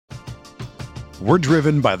We're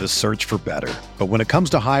driven by the search for better. But when it comes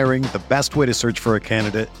to hiring, the best way to search for a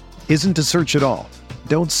candidate isn't to search at all.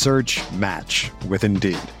 Don't search, match with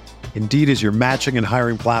Indeed. Indeed is your matching and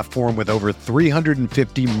hiring platform with over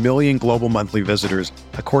 350 million global monthly visitors,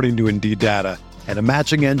 according to Indeed data, and a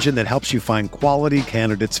matching engine that helps you find quality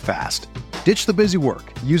candidates fast. Ditch the busy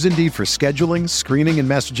work. Use Indeed for scheduling, screening, and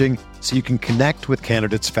messaging so you can connect with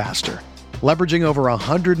candidates faster. Leveraging over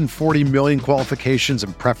 140 million qualifications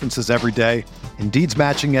and preferences every day, Indeed's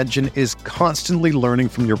matching engine is constantly learning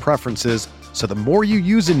from your preferences, so the more you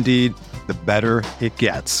use Indeed, the better it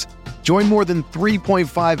gets. Join more than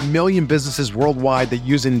 3.5 million businesses worldwide that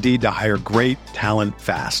use Indeed to hire great talent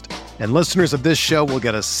fast. And listeners of this show will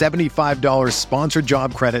get a $75 sponsored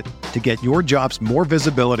job credit to get your jobs more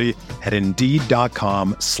visibility at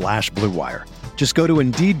Indeed.com/Blue Wire. Just go to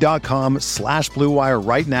Indeed.com/Blue Wire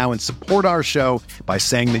right now and support our show by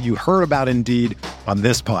saying that you heard about Indeed on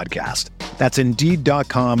this podcast. That's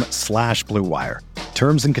Indeed.com/Blue Wire.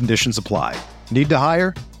 Terms and conditions apply. Need to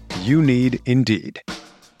hire? You need Indeed.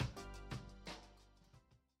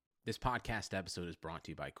 This podcast episode is brought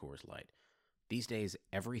to you by Coors Light. These days,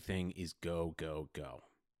 everything is go, go, go.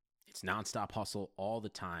 It's nonstop hustle all the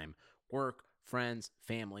time. Work, friends,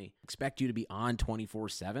 family, expect you to be on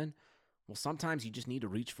 24/7. Well, sometimes you just need to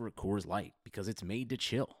reach for a Coors Light because it's made to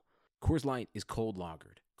chill. Coors Light is cold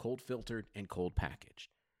lagered, cold filtered, and cold packaged.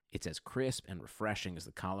 It's as crisp and refreshing as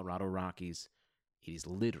the Colorado Rockies. It is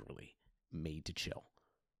literally made to chill.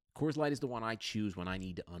 Coors Light is the one I choose when I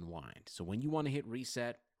need to unwind. So when you want to hit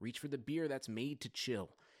reset, reach for the beer that's made to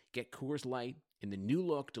chill. Get Coors Light in the new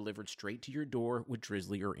look delivered straight to your door with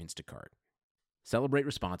Drizzly or Instacart. Celebrate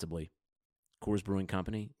responsibly. Coors Brewing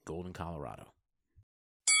Company, Golden, Colorado.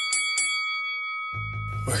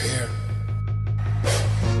 We're here.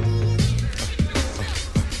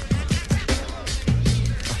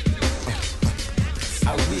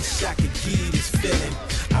 I wish I could give you this feeling.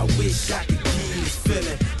 I wish I could give you this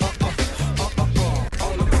feeling.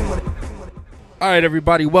 All right,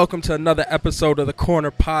 everybody, welcome to another episode of the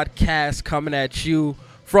Corner Podcast, coming at you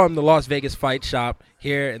from the Las Vegas Fight Shop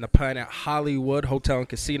here in the Planet Hollywood Hotel and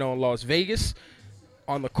Casino in Las Vegas.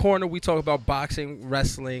 On the corner, we talk about boxing,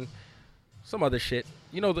 wrestling, some other shit.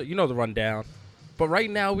 You know the rundown. But right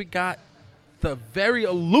now, we got the very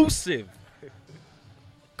elusive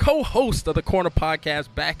co-host of the Corner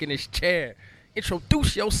Podcast back in his chair.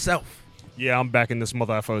 Introduce yourself. Yeah, I'm back in this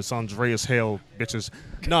motherfucker. It's Andreas Hale, bitches.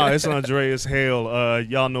 No, it's Andreas Hale.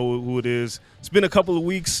 Y'all know who it is. It's been a couple of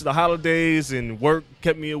weeks. The holidays and work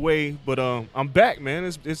kept me away, but I'm back, man.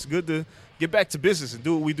 It's good to get back to business and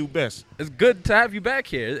do what we do best. It's good to have you back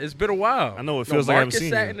here. It's been a while. I know, it feels like I haven't seen you.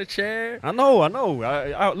 Marcus sat in the chair. I know.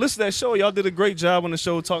 I listened to that show. Y'all did a great job on the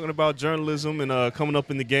show talking about journalism and coming up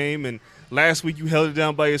in the game. And last week you held it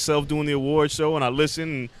down by yourself doing the award show, and I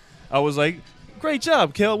listened, and I was like, great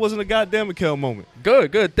job, Kel. It wasn't a goddamn Kel moment.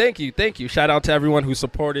 Good. Thank you. Shout out to everyone who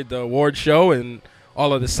supported the award show and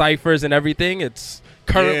all of the ciphers and everything. It's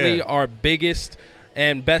currently our biggest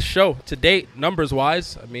and best show to date,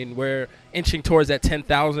 numbers-wise. I mean, we're inching towards that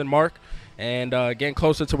 10,000 mark and getting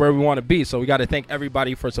closer to where we want to be. So we got to thank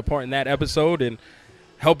everybody for supporting that episode and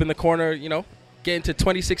helping the corner, get into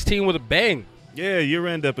 2016 with a bang. Yeah,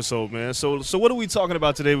 year-end episode, man. So what are we talking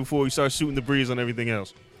about today before we start shooting the breeze on everything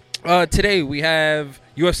else? Today we have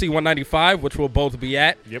UFC 195, which we'll both be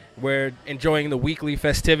at. Yep. We're enjoying the weekly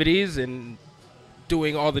festivities and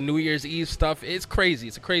doing all the New Year's Eve stuff. It's crazy.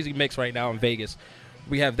 It's a crazy mix right now in Vegas.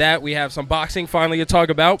 We have that. We have some boxing finally to talk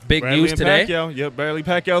about. Big Bradley news and today. Pacquiao. Yep, Bradley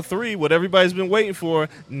Pacquiao 3, what everybody's been waiting for.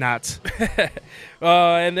 Not.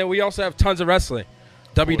 And then we also have tons of wrestling.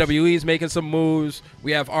 WWE is making some moves.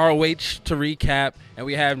 We have ROH to recap, and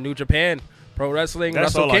we have New Japan Pro Wrestling,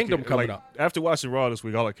 That's Wrestle Kingdom coming up. After watching Raw this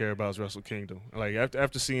week, all I care about is Wrestle Kingdom. Like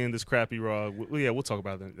after seeing this crappy Raw, we'll talk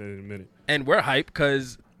about that in a minute. And we're hyped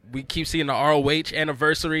because we keep seeing the ROH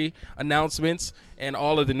anniversary announcements and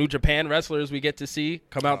all of the New Japan wrestlers we get to see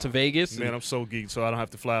come out to Vegas. Man, I'm so geeked, so I don't have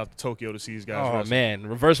to fly out to Tokyo to see these guys wrestle. Man,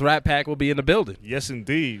 Reverse Rat Pack will be in the building. Yes,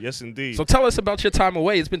 indeed. So tell us about your time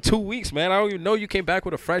away. It's been 2 weeks, man. I don't even know you came back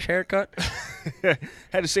with a fresh haircut.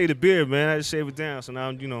 Had to shave the beard, man. I had to shave it down, so now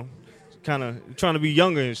I'm, kind of trying to be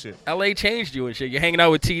younger and shit. LA changed you and shit. You're hanging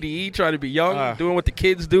out with TDE, trying to be young, doing what the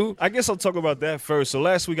kids do. I guess I'll talk about that first. So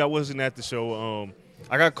last week I wasn't at the show.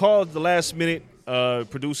 I got called the last minute.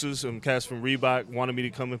 Producers and cast from Reebok wanted me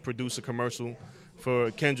to come and produce a commercial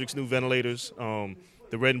for Kendrick's new ventilators, the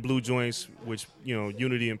red and blue joints, which,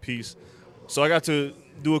 unity and peace. So I got to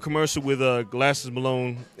do a commercial with Glasses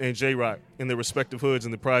Malone and J-Rock in their respective hoods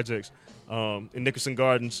in the projects in Nickerson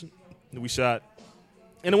Gardens that we shot.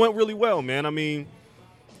 And it went really well, man. I mean,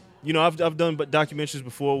 you know, I've done documentaries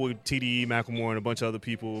before with TDE, Macklemore, and a bunch of other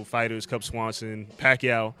people, fighters, Cub Swanson,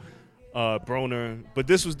 Pacquiao, Broner. But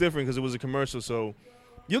this was different because it was a commercial. So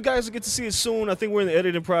you guys will get to see it soon. I think we're in the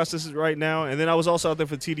editing process right now. And then I was also out there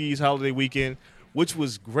for TDE's holiday weekend, which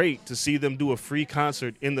was great to see them do a free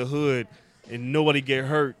concert in the hood and nobody get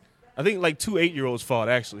hurt. I think like 2 8-year-olds fought,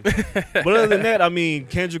 actually. But other than that, I mean,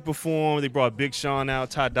 Kendrick performed. They brought Big Sean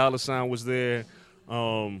out. Ty Dolla $ign was there.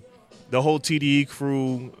 The whole TDE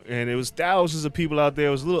crew, and it was thousands of people out there.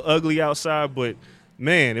 It was a little ugly outside, but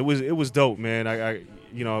man, it was dope, man. I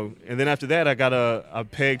you know, and then after that, I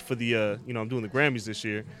pegged for the you know, I'm doing the Grammys this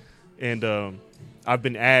year, and I've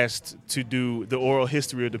been asked to do the oral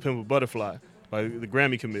history of the Pimp a Butterfly by the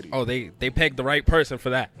Grammy committee. Oh, they pegged the right person for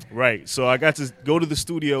that. Right. So I got to go to the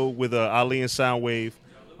studio with Ali and Soundwave.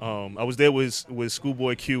 I was there with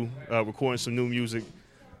Schoolboy Q recording some new music,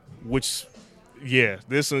 which. Yeah,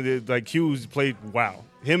 this one, like Q's played, wow.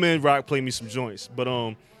 Him and Rock played me some joints.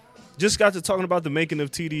 But just got to talking about the making of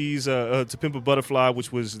TD's To Pimp a Butterfly,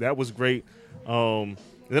 that was great. And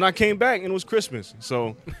then I came back and it was Christmas.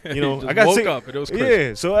 So, you know, I got woke up and it was Christmas.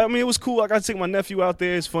 Yeah, so I mean, it was cool. I got to take my nephew out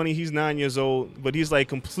there. It's funny, he's 9 years old, but he's like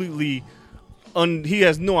completely he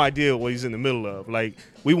has no idea what he's in the middle of. Like,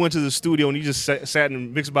 we went to the studio and he just sat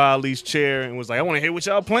in Mixed by Ali's chair and was like, I want to hear what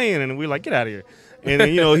y'all playing. And we were like, get out of here. And then,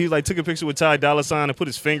 you know, he like took a picture with Ty Dolla $ign and put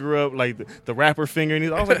his finger up, like the rapper finger.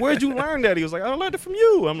 And I was like, where'd you learn that? He was like, I learned it from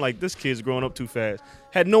you. I'm like, this kid's growing up too fast.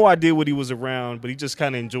 Had no idea what he was around, but he just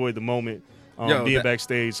kind of enjoyed the moment being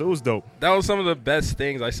backstage. So it was dope. That was some of the best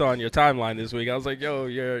things I saw on your timeline this week. I was like, yo,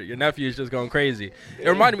 your nephew is just going crazy. It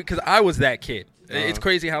reminded me because I was that kid. It's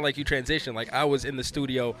crazy how like you transition. Like I was in the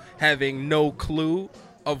studio having no clue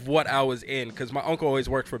of what I was in, because my uncle always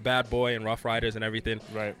worked for Bad Boy and Rough Riders and everything,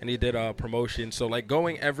 right? And he did a promotion, so like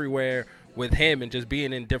going everywhere with him and just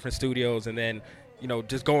being in different studios, and then, you know,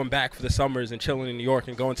 just going back for the summers and chilling in New York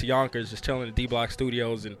and going to Yonkers, just chilling in D Block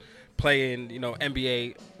Studios and playing, you know,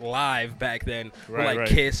 NBA live back then with like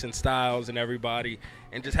Kiss and Styles and everybody,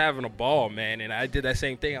 and just having a ball, man. And I did that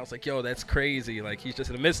same thing. I was like, yo, that's crazy. Like, he's just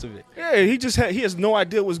in the midst of it. Yeah, he has no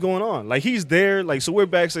idea what's going on. Like, he's there. Like, so we're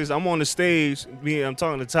backstage. I'm on the stage. I'm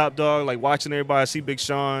talking to Top Dog, like watching everybody. I see Big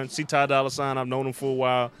Sean, see Ty Dolla $ign. I've known him for a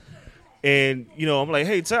while. And, you know, I'm like,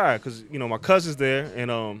 hey, Ty, because, you know, my cousin's there. And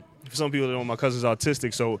for some people that know, my cousin's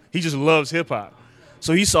autistic, so he just loves hip-hop.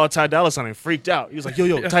 So he saw Ty Dolla $ign and freaked out. He was like,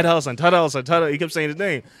 yo, Ty Dolla $ign, Ty Dolla $ign, Ty Dolla $ign. He kept saying his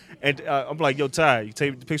name. And I'm like, yo, Ty, you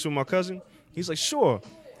take the picture with my cousin? He's like, sure.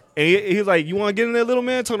 And he's like, you want to get in there, little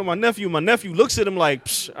man? Talking to my nephew. My nephew looks at him like,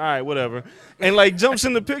 psh, all right, whatever. And, like, jumps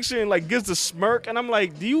in the picture and, like, gives the smirk. And I'm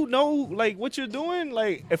like, do you know, like, what you're doing?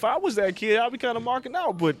 Like, if I was that kid, I'd be kind of marking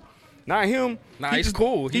out. But not him. Nah, he's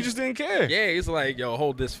cool. He just didn't care. Yeah, he's like, yo,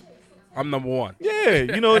 hold this. I'm number one. Yeah,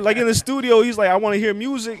 you know, like in the studio, he's like, I want to hear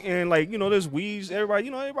music, and like, you know, there's weeds, everybody,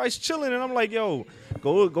 you know, everybody's chilling, and I'm like, yo,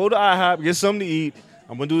 go to IHOP, get something to eat.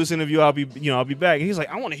 I'm gonna do this interview. I'll be back. And he's like,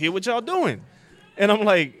 I want to hear what y'all doing, and I'm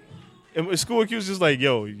like, and School Q's just like,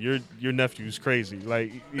 yo, your nephew's crazy.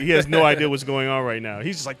 Like, he has no idea what's going on right now.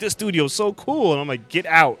 He's just like, this studio's so cool, and I'm like, get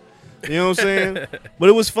out. You know what I'm saying? But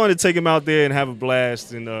it was fun to take him out there and have a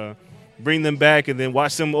blast and bring them back, and then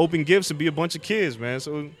watch them open gifts and be a bunch of kids, man.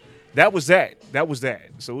 So. That was that.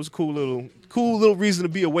 So it was a cool little reason to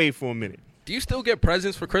be away for a minute. Do you still get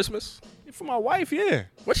presents for Christmas? For my wife, yeah.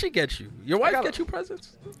 What'd she get you? Your wife get you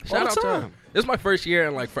presents? Shout out to her. This is my first year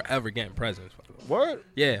in like forever getting presents. What?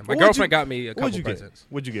 Yeah, my girlfriend got me a couple presents.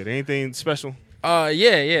 What'd you get? Anything special?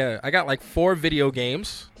 Yeah. I got like 4 video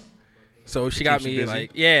games. So she got me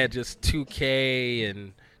like, just 2K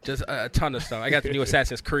and just a ton of stuff. I got the new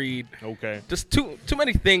Assassin's Creed. Okay. Just too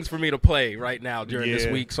many things for me to play right now during this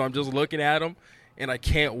week. So I'm just looking at them, and I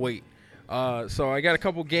can't wait. So I got a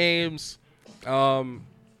couple games.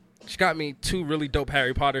 She got me 2 really dope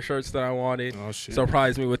Harry Potter shirts that I wanted. Oh, shit.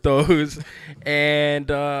 Surprised me with those. And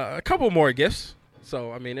a couple more gifts.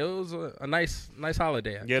 So, I mean, it was a nice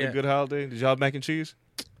holiday. You had a good holiday? Did y'all have mac and cheese?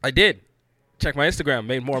 I did. Check my Instagram.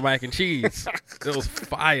 Made more mac and cheese. It was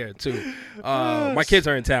fire too. My kids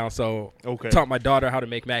are in town, so taught my daughter how to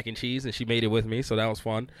make mac and cheese, and she made it with me, so that was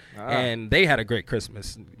fun. And they had a great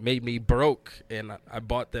Christmas. Made me broke, and I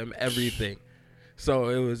bought them everything. So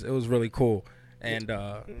it was really cool. And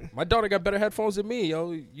my daughter got better headphones than me.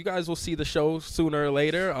 Yo, you guys will see the show sooner or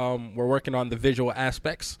later. We're working on the visual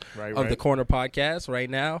aspects of the Corner podcast right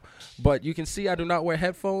now. But you can see I do not wear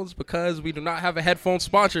headphones because we do not have a headphone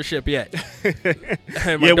sponsorship yet.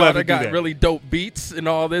 And my daughter got really dope beats and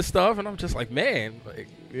all this stuff. And I'm just like, man, like,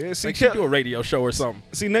 Yeah, see, Like, she do a radio show or something.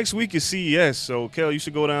 See, next week is CES, so Kel, you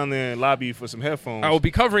should go down there and lobby for some headphones. I will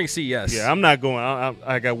be covering CES. Yeah, I'm not going.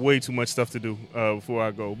 I got way too much stuff to do before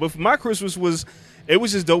I go. But for my Christmas was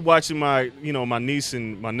just dope watching my niece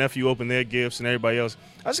and my nephew open their gifts and everybody else.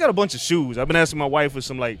 I just got a bunch of shoes. I've been asking my wife for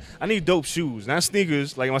some, like, I need dope shoes, not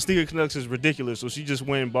sneakers. Like, my sneaker collection is ridiculous, so she just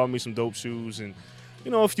went and bought me some dope shoes and,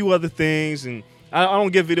 a few other things. And I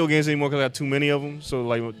don't get video games anymore because I got too many of them. So,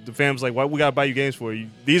 like, the fam's like, why we got to buy you games for?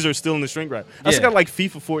 These are still in the shrink wrap. I still got, like,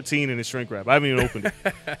 FIFA 14 in the shrink wrap. I haven't even opened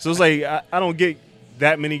it. So it's like I don't get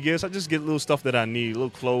that many gifts. I just get little stuff that I need,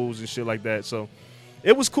 little clothes and shit like that. So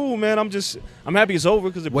it was cool, man. I'm happy it's over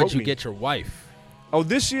because it broke me. What'd you get your wife? Oh,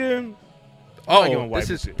 this year?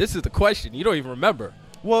 This is the question. You don't even remember.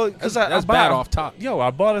 Well, because that's bad off top. Yo,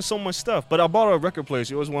 I bought her so much stuff, but I bought her a record player.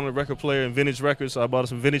 She always wanted a record player and vintage records, so I bought her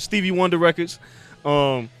some vintage Stevie Wonder records. Just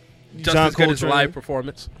John as good as Coltrane. live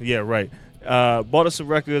performance. Yeah, right. Bought her some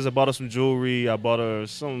records. I bought her some jewelry. I bought her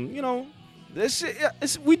some, this shit,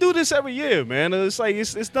 we do this every year, man. It's like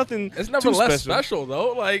it's nothing. It's never too less special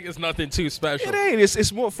though. Like, it's nothing too special. It ain't.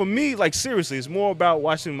 It's more for me. Like, seriously, it's more about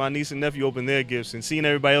watching my niece and nephew open their gifts and seeing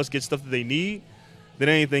everybody else get stuff that they need than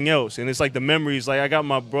anything else. And it's like the memories. Like, I got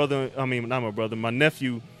my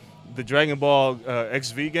nephew, the Dragon Ball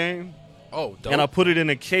XV game. Oh, dope. And I put it in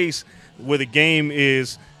a case where the game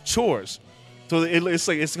is chores. So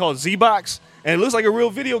it's called Z-Box, and it looks like a real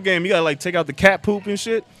video game. You gotta, like, take out the cat poop and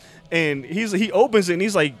shit. And he opens it and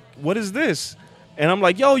he's like, "What is this?" And I'm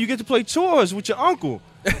like, "Yo, you get to play chores with your uncle."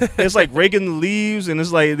 It's like raking the leaves, and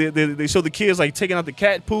it's like they show the kids, like, taking out the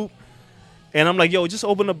cat poop. And I'm like, "Yo, just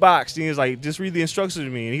open the box." And he's like, "Just read the instructions to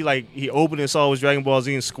me." And he opened it and saw it was Dragon Ball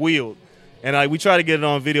Z and squealed. And we tried to get it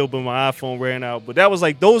on video, but my iPhone ran out. But that was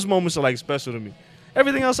like, those moments are, like, special to me.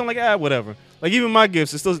 Everything else, I'm like, whatever. Like, even my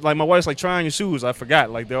gifts, it's still, like, my wife's like, trying your shoes. I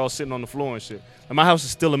forgot. Like, they're all sitting on the floor and shit. And my house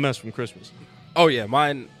is still a mess from Christmas. Oh yeah,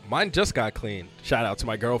 mine just got clean. Shout out to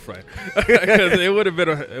my girlfriend, because it would have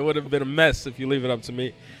been a mess if you leave it up to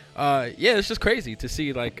me. Yeah, it's just crazy to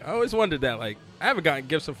see. Like, I always wondered that. Like, I haven't gotten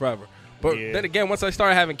gifts in forever, but then again, once I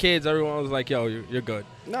started having kids, everyone was like, "Yo, you're good."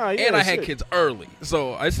 Nah, yeah, and I had kids early,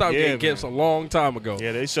 so I started getting gifts a long time ago.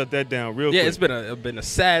 Yeah, they shut that down real quick. Yeah, it's been a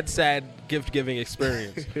sad gift giving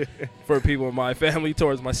experience for people in my family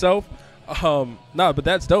towards myself. But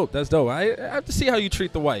that's dope. That's dope. I have to see how you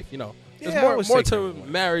treat the wife. There's more to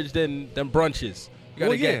marriage than brunches. You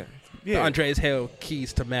gotta get the Andreas Hale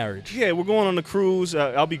keys to marriage. Yeah, we're going on a cruise.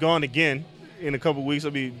 I'll be gone again in a couple weeks.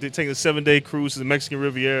 I'll be taking a 7-day cruise to the Mexican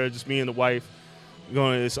Riviera, just me and the wife. We're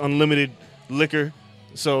going to this unlimited liquor.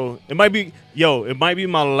 So it might be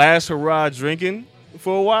my last hurrah drinking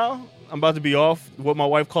for a while. I'm about to be off what my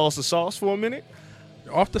wife calls the sauce for a minute.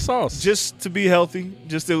 Off the sauce. Just to be healthy.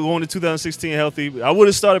 Just to go into 2016 healthy. I would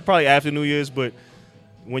have started probably after New Year's, but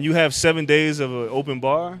when you have 7 days of an open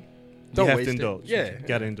bar, you have to indulge. Yeah. You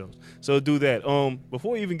got to indulge. So do that.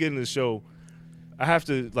 Before we even get into the show, I have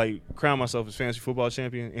to, like, crown myself as fantasy football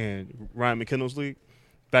champion and Ryan McKinnell's league,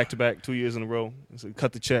 back-to-back 2 years in a row. So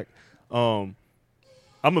cut the check. I'm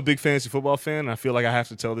a big fantasy football fan, and I feel like I have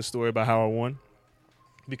to tell this story about how I won,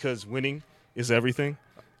 because winning is everything.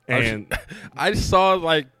 And I saw,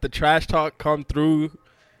 like, the trash talk come through.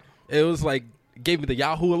 It was like, gave me the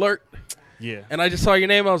Yahoo alert. Yeah. And I just saw your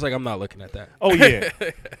name. I was like, I'm not looking at that. Oh, yeah.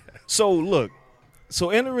 So, look.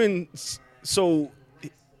 It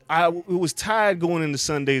was tied going into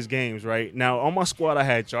Sunday's games, right? Now, on my squad, I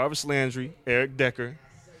had Jarvis Landry, Eric Decker,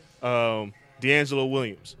 D'Angelo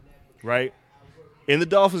Williams, right? In the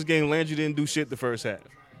Dolphins game, Landry didn't do shit the first half.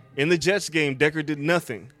 In the Jets game, Decker did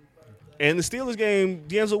nothing. And the Steelers game,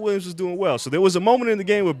 D'Angelo Williams was doing well. So there was a moment in the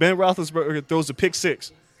game where Ben Roethlisberger throws a pick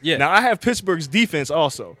six. Yeah. Now, I have Pittsburgh's defense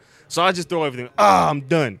also. So I just throw everything. I'm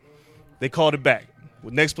done. They called it back.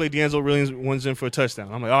 Next play, D'Angelo Williams runs in for a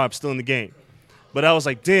touchdown. I'm like, I'm still in the game. But I was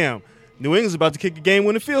like, damn, New England's about to kick a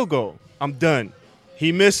game-winning field goal. I'm done.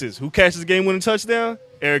 He misses. Who catches the game-winning touchdown?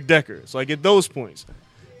 Eric Decker. So I get those points.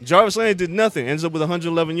 Jarvis Landry did nothing. Ends up with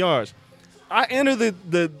 111 yards. I enter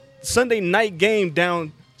the Sunday night game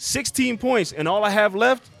down 16 points, and all I have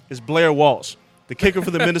left is Blair Walsh, the kicker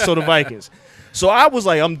for the Minnesota Vikings. So I was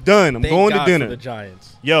like, I'm done. I'm going to dinner. For the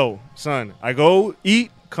Giants. Yo, son, I go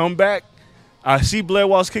eat, come back. I see Blair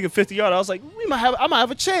Walsh kicking 50 yards. I was like, I might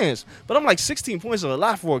have a chance. But I'm like, 16 points is a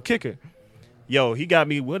lot for a kicker. Yo, he got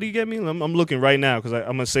me. What did he get me? I'm looking right now because I'm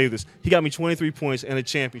going to save this. He got me 23 points and a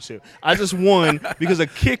championship. I just won because a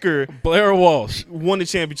kicker, Blair Walsh, won the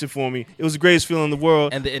championship for me. It was the greatest feeling in the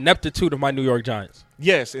world. And the ineptitude of my New York Giants.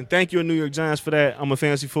 Yes, and thank you, New York Giants, for that. I'm a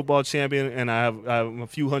fantasy football champion, and I'm a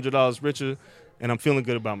few $100s richer, and I'm feeling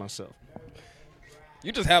good about myself.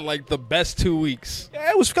 You just had like the best 2 weeks.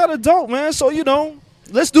 Yeah, it was kind of dope, man. So,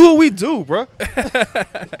 let's do what we do, bro.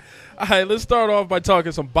 All right, let's start off by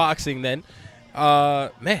talking some boxing then.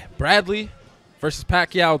 Bradley versus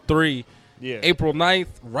Pacquiao 3. Yeah. April 9th,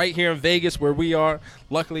 right here in Vegas where we are.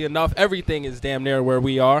 Luckily enough, everything is damn near where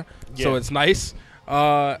we are, so it's nice.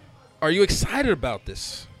 Are you excited about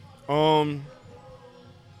this? Not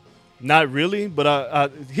really,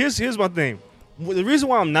 but here's my thing. The reason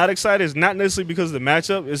why I'm not excited is not necessarily because of the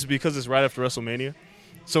matchup. It's because it's right after WrestleMania.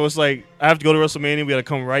 So it's like I have to go to WrestleMania. We got to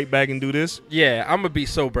come right back and do this. Yeah, I'm going to be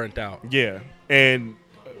so burnt out. Yeah, and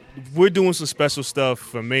we're doing some special stuff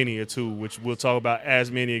for Mania, too, which we'll talk about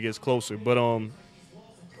as Mania gets closer. But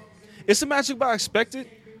it's a matchup I expected.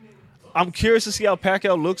 I'm curious to see how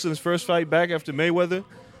Pacquiao looks in his first fight back after Mayweather.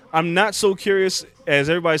 I'm not so curious as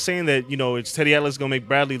everybody's saying that, it's Teddy Atlas going to make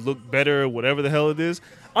Bradley look better or whatever the hell it is.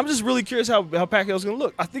 I'm just really curious how Pacquiao's going to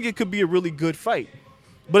look. I think it could be a really good fight.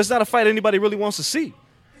 But it's not a fight anybody really wants to see.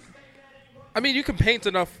 I mean, you can paint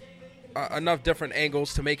enough different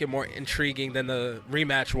angles to make it more intriguing than the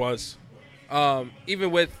rematch was.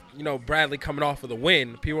 Even with, Bradley coming off of the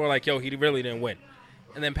win, people were like, yo, he really didn't win.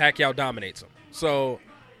 And then Pacquiao dominates him. So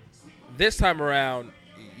this time around,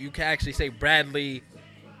 you can actually say Bradley,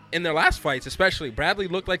 in their last fights especially, Bradley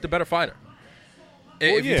looked like the better fighter.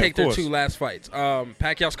 If you take their 2 last fights.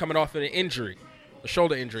 Pacquiao's coming off of an injury, a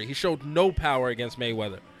shoulder injury. He showed no power against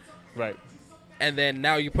Mayweather. Right. And then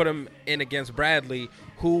now you put him in against Bradley,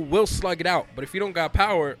 who will slug it out. But if you don't got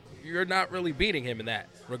power, you're not really beating him in that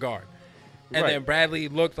regard. And then Bradley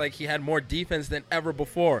looked like he had more defense than ever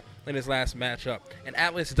before in his last matchup. And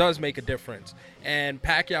Atlas does make a difference. And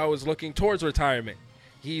Pacquiao is looking towards retirement.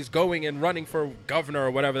 He's going and running for governor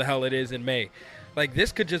or whatever the hell it is in May. Like,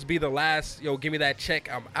 this could just be the last, give me that check,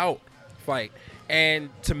 I'm out fight. And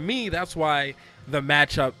to me, that's why the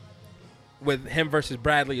matchup with him versus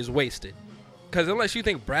Bradley is wasted. Because unless you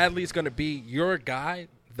think Bradley's going to be your guy,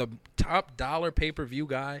 the top dollar pay-per-view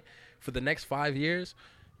guy for the next 5 years,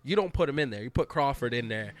 you don't put him in there. You put Crawford in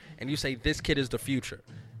there, and you say this kid is the future.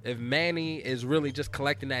 If Manny is really just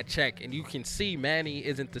collecting that check, and you can see Manny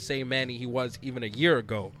isn't the same Manny he was even a year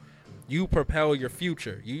ago, you propel your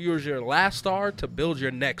future. You use your last star to build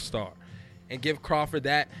your next star. And give Crawford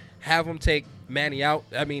that. Have him take Manny out.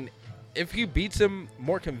 I mean, if he beats him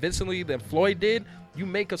more convincingly than Floyd did, you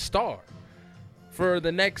make a star for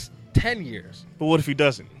the next 10 years. But what if he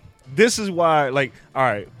doesn't? This is why, all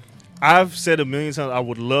right, I've said a million times I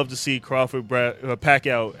would love to see Crawford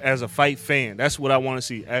Pacquiao as a fight fan. That's what I want to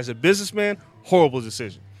see. As a businessman, horrible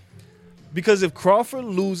decision. Because if Crawford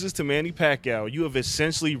loses to Manny Pacquiao, you have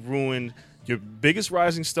essentially ruined your biggest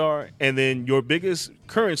rising star, and then your biggest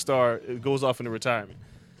current star goes off into retirement.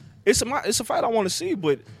 It's a fight I want to see,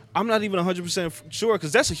 but I'm not even 100% sure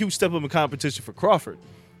because that's a huge step up in competition for Crawford.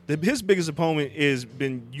 His biggest opponent has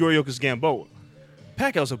been Yuriorkis Gamboa.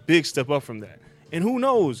 Pacquiao's a big step up from that. And who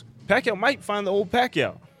knows? Pacquiao might find the old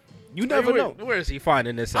Pacquiao. You never know. Where is he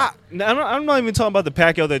finding this at? I'm not even talking about the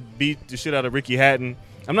Pacquiao that beat the shit out of Ricky Hatton.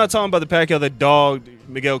 I'm not talking about the Pacquiao that dogged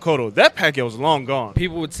Miguel Cotto. That Pacquiao is long gone.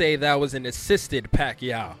 People would say that was an assisted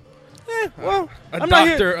Pacquiao. Well, a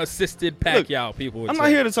doctor-assisted Pacquiao, look, people would I'm say. not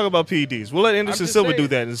here to talk about PEDs. We'll let Anderson Silva do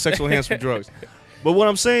that in sexual enhancement drugs. But what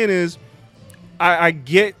I'm saying is I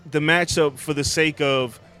get the matchup for the sake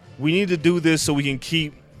of we need to do this so we can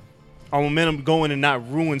keep our momentum going and not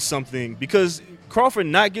ruin something. Because Crawford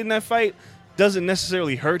not getting that fight doesn't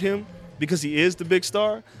necessarily hurt him because he is the big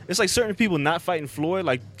star. It's like certain people not fighting Floyd,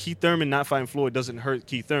 like Keith Thurman not fighting Floyd doesn't hurt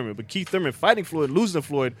Keith Thurman. But Keith Thurman fighting Floyd, losing to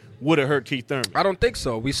Floyd, would have hurt Keith Thurman. I don't think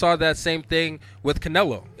so. We saw that same thing with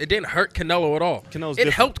Canelo. It didn't hurt Canelo at all.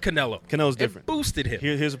 It helped Canelo. Canelo's different. It boosted him.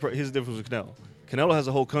 Here's the difference with Canelo. Canelo has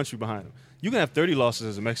a whole country behind him. You can have 30 losses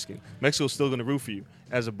as a Mexican. Mexico's still going to root for you.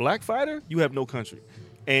 As a black fighter, you have no country.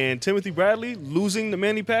 And Timothy Bradley losing to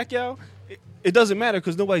Manny Pacquiao, it doesn't matter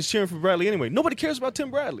because nobody's cheering for Bradley anyway. Nobody cares about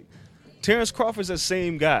Tim Bradley. Terrence Crawford's that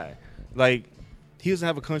same guy. Like, he doesn't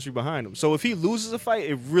have a country behind him. So if he loses a fight,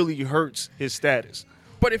 it really hurts his status.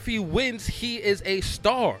 But if he wins, he is a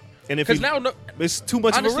star. And if it's too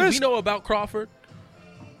much honestly, of a risk. We know about Crawford.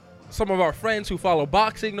 Some of our friends who follow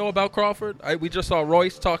boxing know about Crawford. We just saw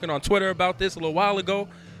Royce talking on Twitter about this a little while ago.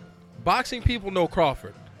 Boxing people know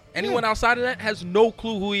Crawford. Anyone outside of that has no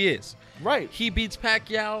clue who he is. Right. He beats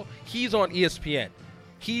Pacquiao. He's on ESPN.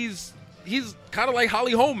 He's kind of like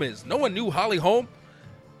Holly Holm is. No one knew Holly Holm.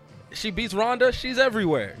 She beats Ronda. She's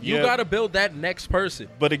everywhere. You got to build that next person.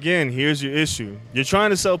 But again, here's your issue. You're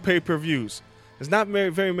trying to sell pay-per-views. There's not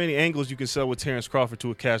very many angles you can sell with Terrence Crawford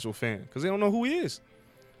to a casual fan because they don't know who he is.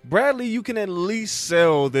 Bradley, you can at least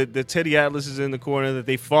sell that the Teddy Atlas is in the corner, that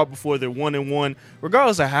they fought before, they're 1-1,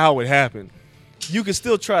 regardless of how it happened. You can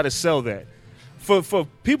still try to sell that. For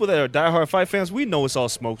people that are diehard fight fans, we know it's all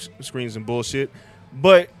smoke screens and bullshit,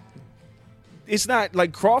 but it's not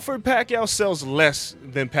like Crawford Pacquiao sells less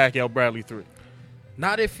than Pacquiao Bradley 3.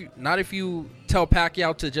 Not if you tell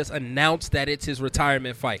Pacquiao to just announce that it's his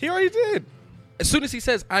retirement fight. He already did. As soon as he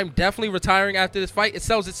says, I'm definitely retiring after this fight, it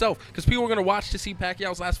sells itself because people are going to watch to see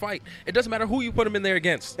Pacquiao's last fight. It doesn't matter who you put him in there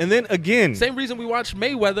against. And then again, same reason we watched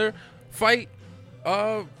Mayweather fight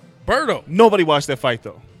Berto. Nobody watched that fight,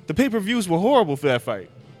 though. The pay-per-views were horrible for that fight.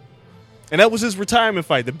 And that was his retirement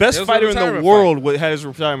fight. The best fighter in the world had his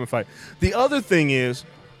retirement fight. The other thing is,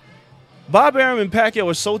 Bob Arum and Pacquiao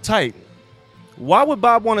are so tight. Why would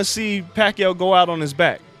Bob want to see Pacquiao go out on his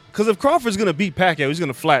back? Because if Crawford's going to beat Pacquiao, he's going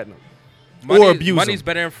to flatten him. Or abuse money's him.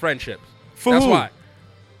 Better than friendships. For That's who? why.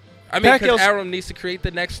 I mean, because Pacquiao's- Arum needs to create the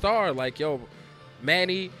next star. Like, yo,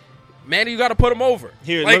 Manny, you got to put him over.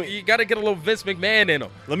 Here, like, you got to get a little Vince McMahon in him.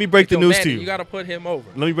 Let me break the news to you. You got to put him over.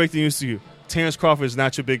 Let me break the news to you. Terrence Crawford is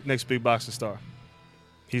not your next big boxing star.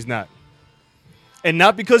 He's not. And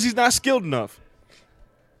not because he's not skilled enough.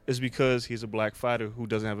 It's because he's a black fighter who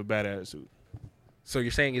doesn't have a bad attitude. So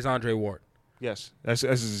you're saying he's Andre Ward? Yes, that's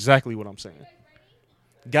exactly what I'm saying.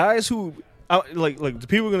 Guys who like the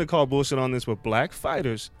people are gonna call bullshit on this, but black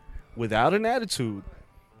fighters without an attitude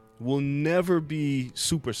will never be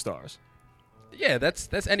superstars. Yeah,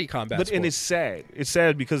 that's any combat sport. And it's sad. It's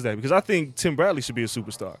sad because of that. Because I think Tim Bradley should be a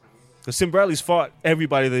superstar. Because Tim Bradley's fought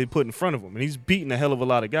everybody that they put in front of him, and he's beaten a hell of a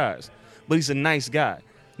lot of guys. But he's a nice guy.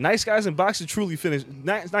 Nice guys in boxing truly finish.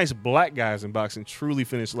 Nice black guys in boxing truly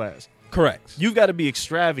finish last. Correct. You got to be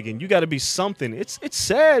extravagant. You got to be something. It's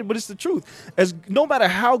sad, but it's the truth. As no matter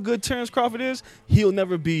how good Terrence Crawford is, he'll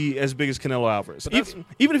never be as big as Canelo Alvarez.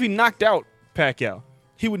 Even if he knocked out Pacquiao,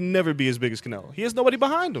 he would never be as big as Canelo. He has nobody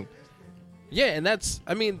behind him. Yeah, and that's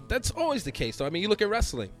always the case, though. I mean, you look at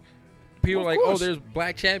wrestling. People are like, oh, there's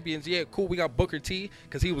black champions. Yeah, cool. We got Booker T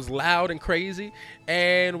because he was loud and crazy,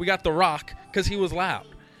 and we got The Rock because he was loud,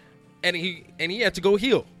 and he had to go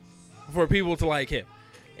heel for people to like him.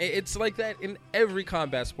 It's like that in every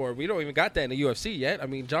combat sport. We don't even got that in the UFC yet. I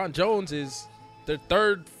mean, John Jones is the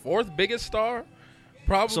third, fourth biggest star,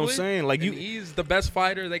 probably. So I'm saying, like, he's the best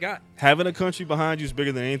fighter they got. Having a country behind you is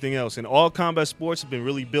bigger than anything else, and all combat sports have been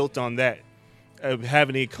really built on that,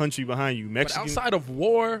 having a country behind you. Mexican, but outside of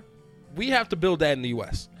war, we have to build that in the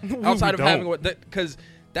U.S. Outside of having what, because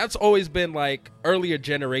that's always been like earlier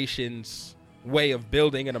generations' way of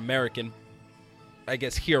building an American, I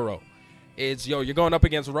guess, hero. It's, yo, you're going up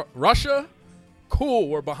against Russia? Cool,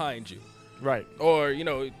 we're behind you. Right. Or,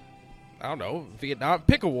 I don't know, Vietnam,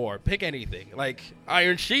 pick a war, pick anything. Like,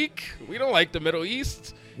 Iron Sheik, we don't like the Middle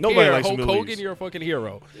East. Nobody likes Hulk the Middle Hogan, East. you're a fucking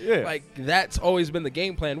hero. Yeah. Like, that's always been the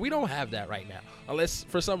game plan. We don't have that right now. Unless,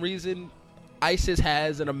 for some reason, ISIS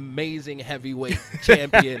has an amazing heavyweight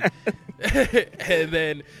champion. And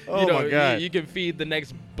then, you can feed the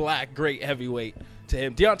next black great heavyweight to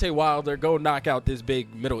him. Deontay Wilder, go knock out this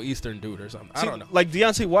big Middle Eastern dude or something. I don't know. Like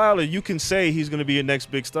Deontay Wilder, you can say he's going to be your next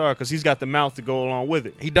big star because he's got the mouth to go along with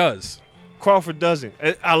it. He does. Crawford doesn't.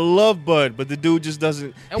 I love Bud, but the dude just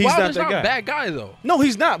doesn't. And he's Wilder's not that guy. a bad guy, though. No,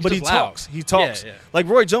 he's not, but he just loud. talks. He talks. Yeah. Like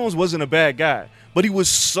Roy Jones wasn't a bad guy, but he was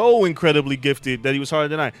so incredibly gifted that he was hard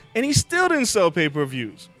to deny. And he still didn't sell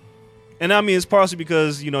pay-per-views. And I mean, it's partially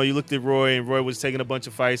because, you looked at Roy, and Roy was taking a bunch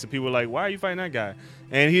of fights, and people were like, why are you fighting that guy?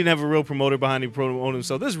 And he didn't have a real promoter behind him promoting him.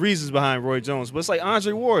 So there's reasons behind Roy Jones. But it's like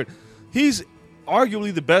Andre Ward. He's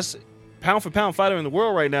arguably the best pound-for-pound fighter in the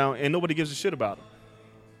world right now, and nobody gives a shit about him.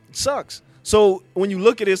 It sucks. So when you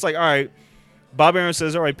look at it, it's like, all right, Bob Arum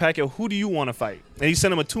says, all right, Pacquiao, who do you want to fight? And he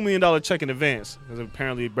sent him a $2 million check in advance, because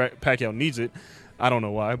apparently Pacquiao needs it. I don't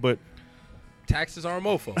know why, but taxes are a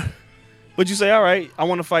mofo. But you say, all right, I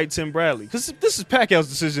want to fight Tim Bradley. Because this is Pacquiao's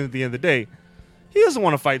decision at the end of the day. He doesn't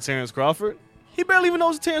want to fight Terrence Crawford. He barely even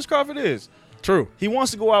knows who Terrence Crawford is. True. He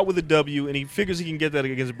wants to go out with a W, and he figures he can get that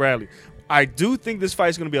against Bradley. I do think this fight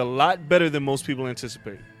is going to be a lot better than most people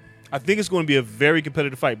anticipate. I think it's going to be a very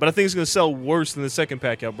competitive fight, but I think it's going to sell worse than the second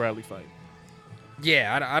Pacquiao-Bradley fight.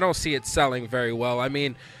 Yeah, I don't see it selling very well. I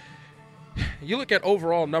mean, you look at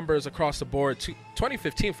overall numbers across the board,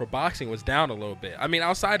 2015 for boxing was down a little bit. I mean,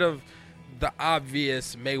 outside of the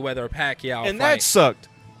obvious Mayweather-Pacquiao and fight. that sucked.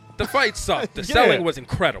 The fight sucked. The Yeah. selling was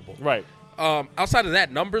incredible. Right. Outside of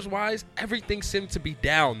that, numbers-wise, everything seemed to be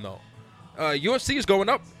down, though. UFC is going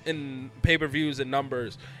up in pay-per-views and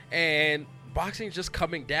numbers, and boxing is just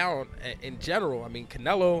coming down in general. I mean,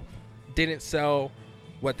 Canelo didn't sell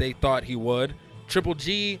what they thought he would. Triple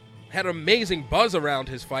G had an amazing buzz around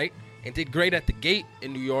his fight. and did great at the gate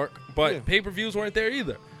in New York, but pay-per-views weren't there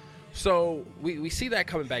either. So we see that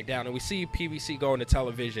coming back down, and we see PBC going to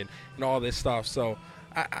television and all this stuff. So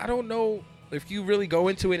I don't know if you really go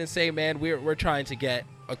into it and say, man, we're trying to get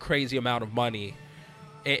a crazy amount of money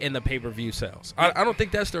in the pay-per-view sales. I don't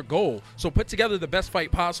think that's their goal. So put together the best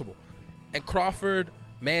fight possible. And Crawford,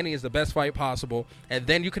 Manny is the best fight possible. And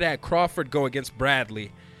then you could have Crawford go against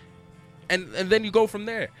Bradley. And then you go from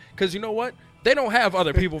there. Because you know what? They don't have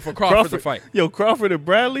other people for Crawford to fight. Yo, Crawford and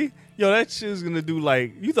Bradley, that shit's going to do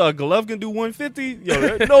like, you thought Golovkin do 150?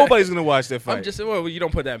 Nobody's going to watch that fight. I'm just saying, well, you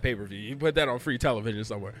don't put that in pay-per-view. You put that on free television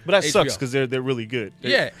somewhere. But that HBO. sucks because they're really good.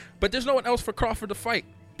 But there's no one else for Crawford to fight.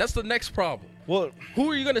 That's the next problem. Well,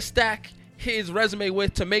 who are you going to stack his resume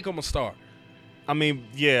with to make him a star? I mean,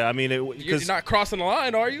 you're not crossing the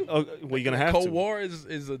line, are you? Well, you're going to have to. Cold War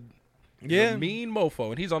is a mean mofo,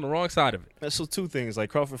 and he's on the wrong side of it. So two things, like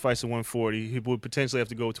Crawford fights at 140, he would potentially have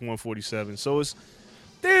to go to 147. So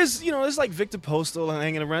there's like Victor Postal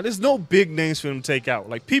hanging around. There's no big names for him to take out.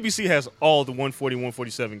 Like PBC has all the 140,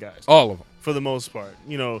 147 guys. All of them. For the most part,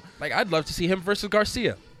 Like I'd love to see him versus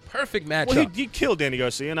Garcia. Perfect matchup. Well, he killed Danny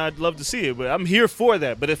Garcia, and I'd love to see it, but I'm here for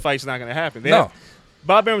that. But that fight's not going to happen.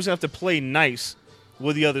 Bob Arum's going to have to play nice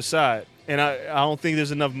with the other side, and I don't think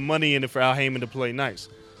there's enough money in it for Al Heyman to play nice.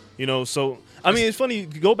 So I mean, it's funny.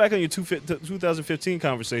 Go back on your 2015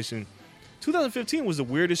 conversation. 2015 was the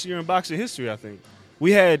weirdest year in boxing history. I think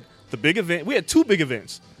we had the big event. We had two big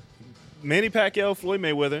events: Manny Pacquiao, Floyd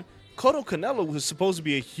Mayweather. Cotto Canelo was supposed to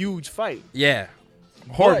be a huge fight. Yeah,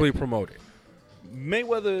 horribly promoted.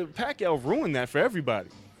 Mayweather Pacquiao ruined that for everybody.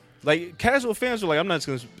 Like casual fans were like, I'm not just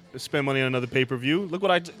going to spend money on another pay-per-view. Look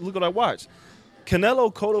what I watched.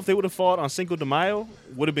 Canelo, Cotto, if they would have fought on Cinco de Mayo,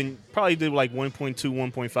 would have been probably did like 1.2,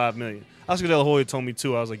 1.5 million. Oscar De La Hoya told me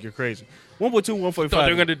 2. I was like, you're crazy. 1.2, 1.5. Thought they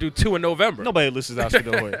were going to do 2 in November. Nobody listens to Oscar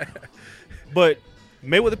De La Hoya. But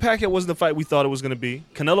Mayweather Pacquiao wasn't the fight we thought it was going to be.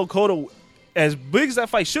 Canelo Cotto, as big as that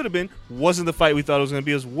fight should have been, wasn't the fight we thought it was going to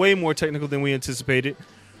be. It was way more technical than we anticipated.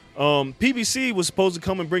 PBC was supposed to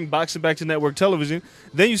come and bring boxing back to network television.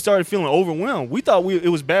 Then you started feeling overwhelmed. We thought it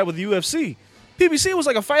was bad with the UFC. PBC was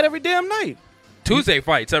like a fight every damn night. Tuesday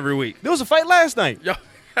fights every week. There was a fight last night. Yo.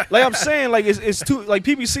 Like I'm saying, like it's too, like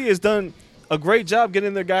PBC has done a great job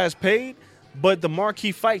getting their guys paid, but the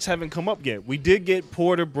marquee fights haven't come up yet. We did get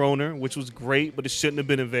Porter Broner, which was great, but it shouldn't have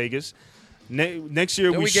been in Vegas. Next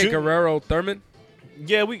year we get Guerrero Thurman.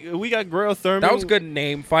 Yeah, we got Guerrero Thurman. That was a good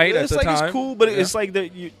name fight at the time. It's cool, but it's like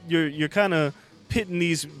that you're kind of pitting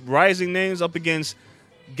these rising names up against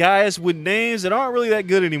guys with names that aren't really that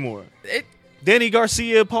good anymore. Danny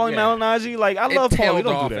Garcia, Paulie Malignaggi. Like I love Paulie.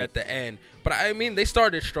 Don't do that at the end. But I mean, they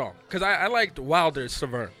started strong because I liked Wilder's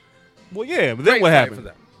Severn. Well, yeah, but then what happened? For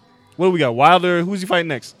them. What do we got? Wilder. Who's he fighting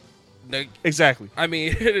next? Exactly. I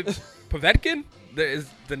mean, Povetkin is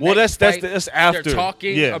the well, next that's after they're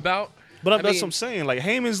talking about. But that's what I'm saying. Like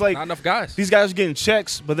Heyman's like not enough guys. These guys are getting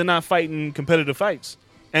checks, but they're not fighting competitive fights,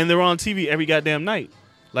 and they're on TV every goddamn night.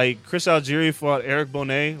 Like Chris Algieri fought Eric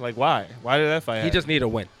Bonet. Like why? Why did that fight happen? He just need a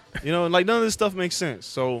win. And like none of this stuff makes sense.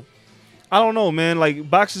 So I don't know, man. Like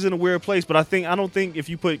boxing's in a weird place, but I don't think if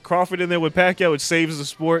you put Crawford in there with Pacquiao, it saves the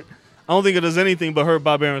sport. I don't think it does anything but hurt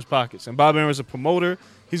Bob Arum's pockets. And Bob Arum's a promoter.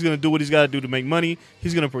 He's going to do what he's got to do to make money.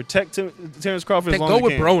 He's going to protect Terrence Crawford as long as he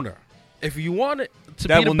can. Go with Broner. If you want it to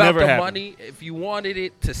be about the money, if you wanted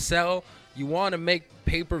it to sell, you want to make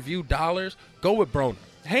pay-per-view dollars, go with Broner.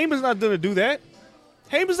 Heyman's not going to do that.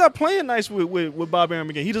 Heyman's not playing nice with Bob Arum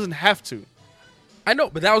again. He doesn't have to. I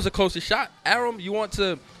know, but that was the closest shot. Arum, you want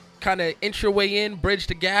to kind of inch your way in, bridge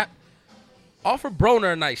the gap, offer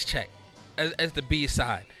Broner a nice check as the B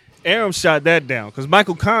side. Arum shot that down because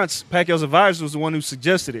Michael Kantz, Pacquiao's advisor, was the one who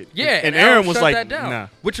suggested it. Yeah, and Arum was like, that down, nah.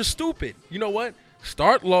 Which is stupid. You know what?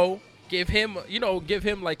 Start low. Give him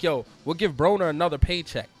like, yo, we'll give Broner another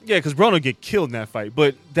paycheck. Yeah, because Broner get killed in that fight.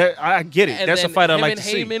 But I get it. And that's a fight I like to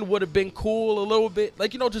see. Heyman would have been cool a little bit.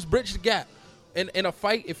 Like, just bridge the gap. In a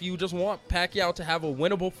fight, if you just want Pacquiao to have a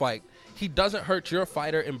winnable fight, he doesn't hurt your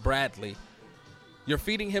fighter in Bradley. You're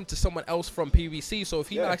feeding him to someone else from PBC, so if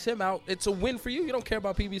he knocks him out, it's a win for you. You don't care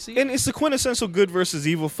about PBC. And it's the quintessential good versus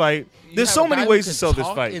evil fight. There's so many ways to sell this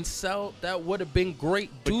fight. And sell, that would have been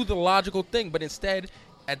great. Do the logical thing, but instead,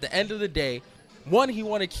 at the end of the day, he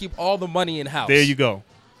want to keep all the money in-house. There you go.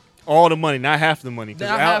 All the money, not half the money.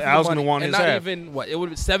 Because Al's going to want his half. And not even, it would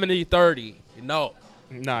have been 70-30. No.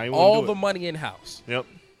 Nah, all the money in-house. Yep.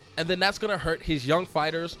 And then that's going to hurt his young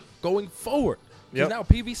fighters going forward. Because now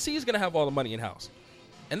PBC is going to have all the money in-house.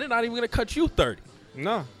 And they're not even going to cut you 30.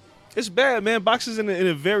 No. It's bad, man. Boxing's in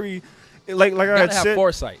a very, like I had said. Have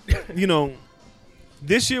foresight.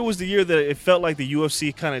 This year was the year that it felt like the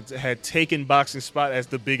UFC kind of had taken boxing spot as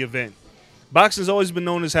the big event. Boxing's always been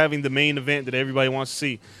known as having the main event that everybody wants to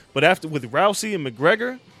see. But after with Rousey and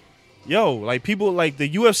McGregor, like people like the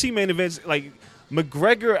UFC main events, like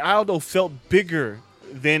McGregor Aldo felt bigger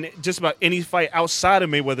than just about any fight outside of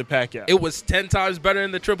Mayweather-Pacquiao. It was 10 times better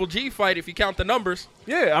than the Triple G fight if you count the numbers.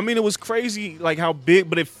 Yeah, I mean, it was crazy like how big,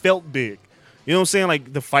 but it felt big. You know what I'm saying?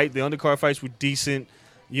 Like the undercard fights were decent.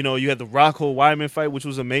 You know, you had the Rockhold-Weidman fight, which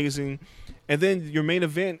was amazing. And then your main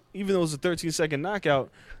event, even though it was a 13-second knockout,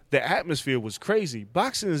 the atmosphere was crazy.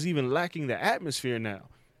 Boxing is even lacking the atmosphere now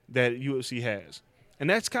that UFC has. And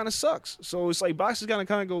that kind of sucks. So it's like boxing's got to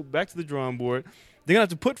kind of go back to the drawing board. They're going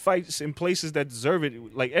to have to put fights in places that deserve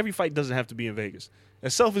it. Like, every fight doesn't have to be in Vegas.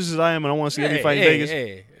 As selfish as I am, and I want to see every fight in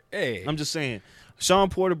Vegas. I'm just saying. Sean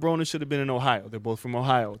Porter, Broner should have been in Ohio. They're both from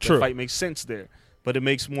Ohio. True. The fight makes sense there. But it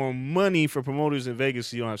makes more money for promoters in Vegas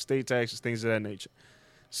so you don't have state taxes, things of that nature.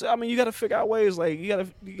 So, I mean, you got to figure out ways. Like, you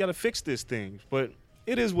got to fix this thing. But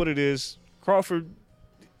it is what it is. Crawford,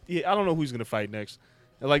 I don't know who he's going to fight next.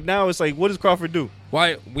 And like, now it's like, what does Crawford do?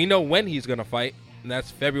 Why? We know when he's going to fight. And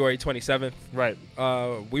that's February 27th. Right.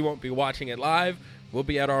 We won't be watching it live. We'll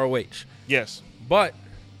be at ROH. Yes. But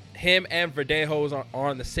him and Verdejo are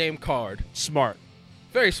on the same card. Smart.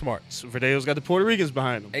 Very smart. So Verdejo's got the Puerto Ricans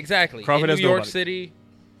behind him. Exactly. Crawford in has New York nobody. City,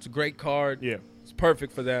 it's a great card. Yeah. It's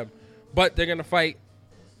perfect for them. But they're going to fight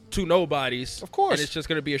two nobodies. Of course. And it's just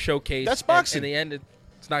going to be a showcase. That's boxing. And in the end,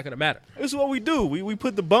 it's not going to matter. This is what we do. We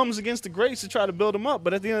put the bums against the greats to try to build them up.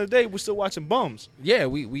 But at the end of the day, we're still watching bums. Yeah,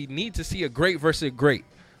 we need to see a great versus a great.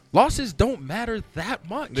 Losses don't matter that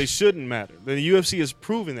much. They shouldn't matter. The UFC has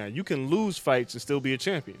proven that. You can lose fights and still be a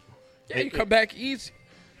champion. Yeah, you come back easy.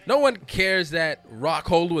 No one cares that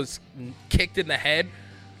Rockhold was kicked in the head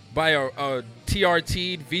by a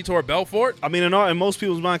TRT Vitor Belfort. I mean, in most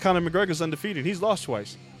people's mind, Conor McGregor's undefeated. He's lost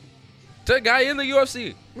twice. To a guy in the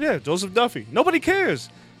UFC. Yeah, Joseph Duffy. Nobody cares.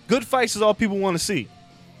 Good fights is all people want to see.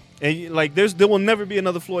 And like, there will never be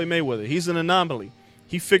another Floyd Mayweather. He's an anomaly.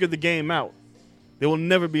 He figured the game out. There will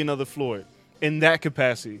never be another Floyd in that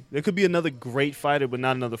capacity. There could be another great fighter, but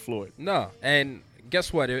not another Floyd. No, and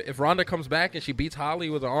guess what? If Ronda comes back and she beats Holly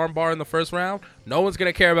with an armbar in the first round, no one's going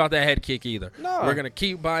to care about that head kick either. No. We're going to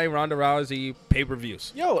keep buying Ronda Rousey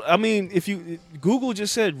pay-per-views. Yo, I mean, Google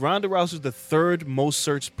just said Ronda Rousey is the third most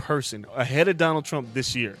searched person ahead of Donald Trump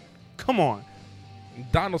this year. Come on.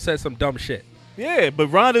 Donald said some dumb shit. Yeah, but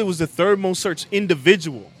Ronda was the third most searched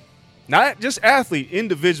individual. Not just athlete,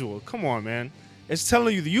 individual. Come on, man. It's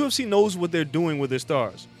telling you the UFC knows what they're doing with their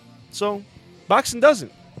stars. So, boxing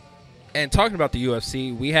doesn't. And talking about the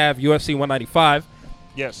UFC, we have UFC 195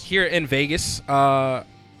 Yes. here in Vegas.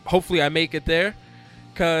 Hopefully I make it there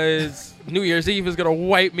because New Year's Eve is going to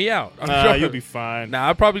wipe me out. I'm sure. You'll be fine. Nah,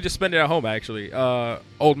 I'll probably just spend it at home, actually.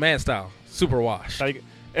 Old man style. Super wash. Like,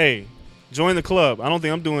 hey, join the club. I don't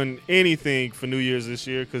think I'm doing anything for New Year's this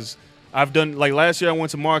year because I've done, like last year I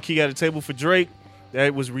went to Marquee at a table for Drake.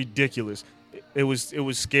 That was ridiculous. It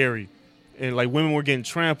was scary. And, like, women were getting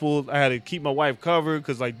trampled. I had to keep my wife covered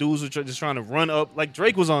because, like, dudes were just trying to run up. Like,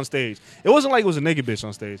 Drake was on stage. It wasn't like it was a naked bitch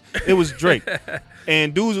on stage. It was Drake.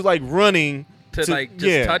 And dudes were, like, running. To like,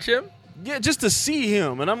 just touch him? Yeah, just to see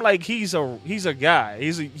him. And I'm like, he's a guy.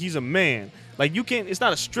 He's a man. Like, you can't – it's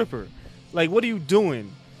not a stripper. Like, what are you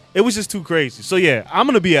doing? It was just too crazy. So, yeah, I'm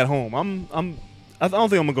going to be at home. I don't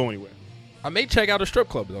think I'm going to go anywhere. I may check out a strip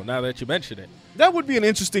club, though, now that you mention it. That would be an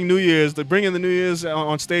interesting New Year's, to bring in the New Year's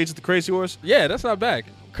on stage at the Crazy Horse. Yeah, that's not bad.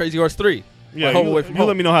 Crazy Horse 3. Yeah, Home you away from home.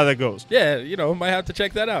 let me know how that goes. Yeah, might have to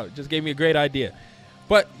check that out. Just gave me a great idea.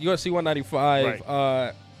 But UFC 195,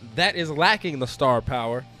 Right. that is lacking the star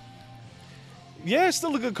power. Yeah, it's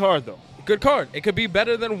still a good card, though. Good card. It could be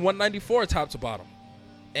better than 194 top to bottom.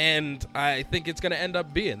 And I think it's going to end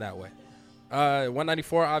up being that way.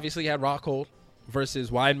 194 obviously had Rockhold versus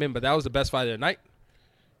Weidman, but that was the best fight of the night.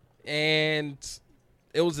 And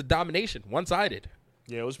it was a domination, one-sided.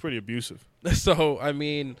 Yeah, it was pretty abusive. So, I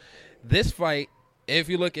mean, this fight, if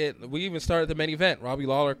you look at, we even started the main event, Robbie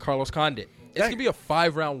Lawler, Carlos Condit. It's going to be a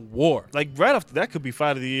 5-round war. Like, right after that could be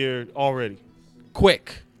fight of the year already.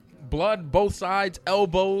 Quick. Blood, both sides,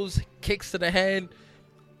 elbows, kicks to the head.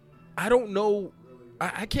 I don't know.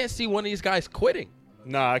 I can't see one of these guys quitting.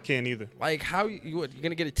 Nah, I can't either. Like, how you're going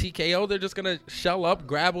to get a TKO? They're just going to shell up,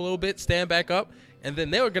 grab a little bit, stand back up, and then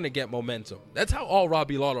they're going to get momentum. That's how all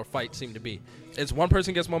Robbie Lawler fights seem to be. It's one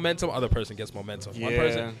person gets momentum, other person gets momentum. Yeah. One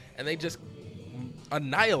person, and they just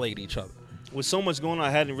annihilate each other. With so much going on, I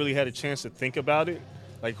hadn't really had a chance to think about it.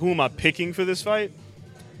 Like, who am I picking for this fight?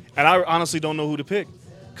 And I honestly don't know who to pick.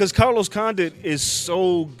 because Carlos Condit is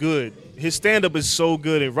so good. His stand-up is so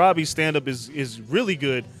good, and Robbie's stand-up is really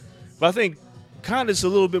good. But I think Condit's a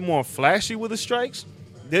little bit more flashy with his strikes.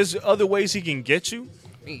 There's other ways he can get you.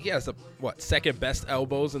 I mean, he has the second best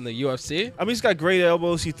elbows in the UFC. I mean, he's got great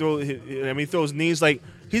elbows. He throws knees. Like,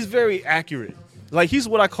 he's very accurate. Like, he's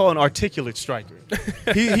what I call an articulate striker.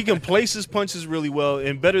 he can place his punches really well,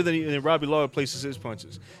 and better than Robbie Lawler places his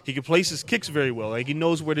punches. He can place his kicks very well. Like, he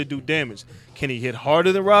knows where to do damage. Can he hit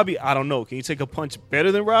harder than Robbie? I don't know. Can he take a punch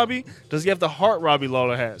better than Robbie? Does he have the heart Robbie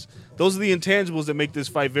Lawler has? Those are the intangibles that make this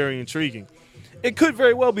fight very intriguing. It could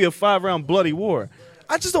very well be a 5-round bloody war.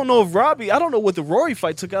 I just don't know if I don't know what the Rory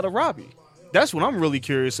fight took out of Robbie. That's what I'm really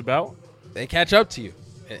curious about. They catch up to you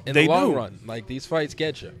in the long run. Like, these fights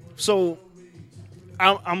get you. So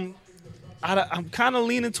I'm kind of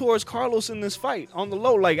leaning towards Carlos in this fight on the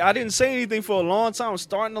low. Like, I didn't say anything for a long time. I'm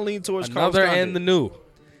starting to lean towards Carlos. Another and the new.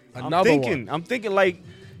 Another one. I'm thinking like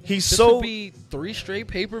he's this so. Would be 3 straight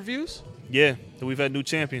pay-per-views? Yeah, we've had new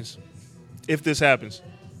champions. If this happens.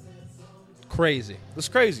 Crazy. It's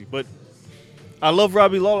crazy, but I love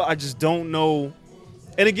Robbie Lawler. I just don't know.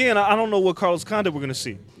 And again, I don't know what Carlos Condit we're going to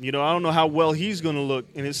see. You know, I don't know how well he's going to look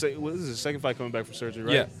in his this is his second fight coming back from surgery,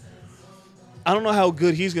 right? Yeah. I don't know how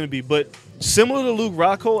good he's going to be, but similar to Luke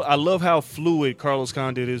Rockhold, I love how fluid Carlos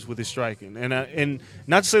Condit is with his striking. And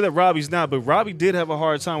not to say that Robbie's not, but Robbie did have a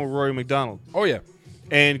hard time with Rory McDonald. Oh, yeah.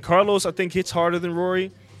 And Carlos, I think, hits harder than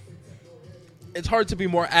Rory. It's hard to be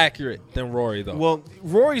more accurate than Rory, though. Well,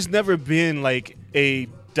 Rory's never been like a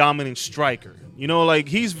dominant striker. You know, like,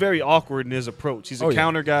 he's very awkward in his approach. He's a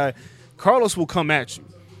counter guy. Carlos will come at you.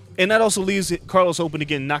 And that also leaves Carlos open to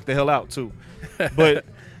getting knocked the hell out, too. But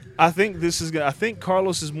I think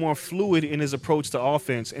Carlos is more fluid in his approach to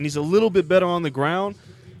offense, and he's a little bit better on the ground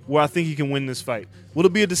where I think he can win this fight. Will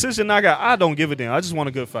it be a decision knockout? I don't give a damn. I just want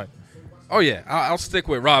a good fight. Oh, yeah. I'll stick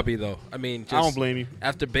with Robbie, though. I mean, just I don't blame you.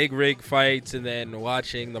 After big rig fights and then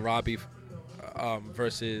watching the Robbie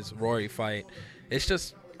versus Rory fight, it's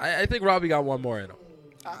just I think Robbie got one more in him.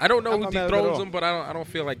 I don't know who dethrones him, but I don't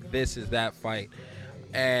feel like this is that fight.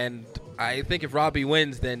 And I think if Robbie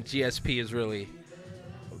wins, then GSP is really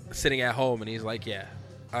sitting at home, and he's like, yeah,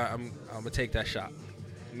 I'm going to take that shot.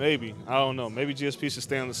 Maybe. I don't know. Maybe GSP should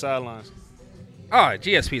stay on the sidelines. All right,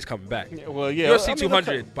 GSP's coming back. Yeah, well, yeah. UFC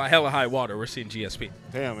 200, by hell or high water, we're seeing GSP.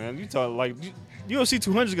 Damn, man. You talk like UFC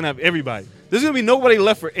 200 is going to have everybody. There's going to be nobody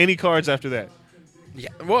left for any cards after that. Yeah,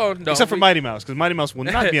 well, no. Except for Mighty Mouse, because Mighty Mouse will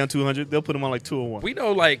not be on 200. They'll put him on like 201. We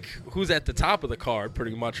know, like, who's at the top of the card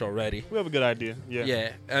pretty much already. We have a good idea. Yeah.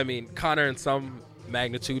 Yeah. I mean, Conor in some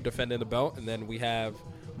magnitude defending the belt, and then we have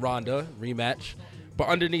Ronda rematch. But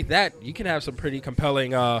underneath that, you can have some pretty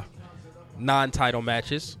compelling non-title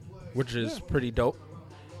matches, which is pretty dope.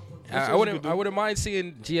 I wouldn't mind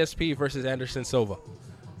seeing GSP versus Anderson Silva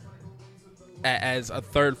as a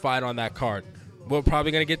third fight on that card. We're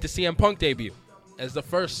probably going to get the CM Punk debut as the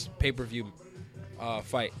first pay-per-view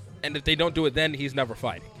fight. And if they don't do it then, he's never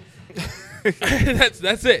fighting.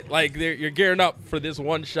 That's it. Like, you're gearing up for this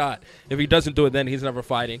one shot. If he doesn't do it then, he's never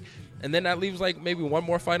fighting. And then that leaves, like, maybe one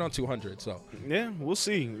more fight on 200. So yeah, we'll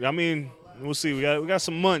see. I mean, we'll see. We got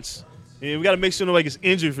some months. Yeah, we got to make sure nobody gets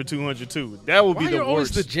injured for 200 too. That would be the worst.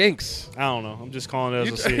 Always the jinx? I don't know. I'm just calling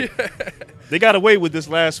it as I see it. They got away with this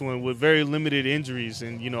last one with very limited injuries,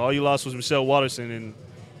 and all you lost was Michelle Watterson, and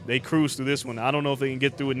they cruised through this one. I don't know if they can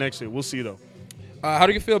get through it next year. We'll see though. How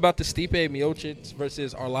do you feel about the Stipe Miocic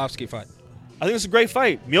versus Arlovski fight? I think it's a great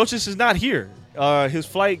fight. Miocic is not here. His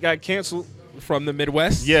flight got canceled from the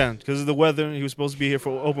Midwest. Yeah, because of the weather. He was supposed to be here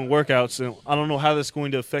for open workouts, and I don't know how that's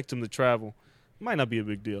going to affect him to travel. Might not be a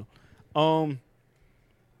big deal. Man,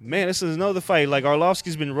 this is another fight. Like,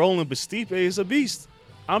 Arlovski's been rolling, but Stipe is a beast.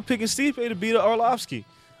 I'm picking Stipe to beat Arlovski.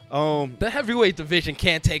 The heavyweight division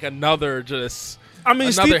can't take another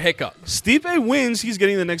hiccup. Stipe wins, he's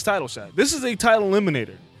getting the next title shot. This is a title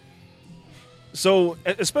eliminator. So,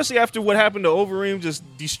 especially after what happened to Overeem just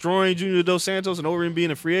destroying Junior Dos Santos and Overeem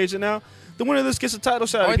being a free agent now, the winner of this gets a title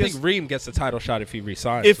shot. I think Reem gets the title shot if he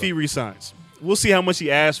resigns. He resigns. We'll see how much he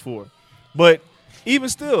asks for. But even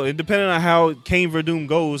still, and depending on how Cain Verdum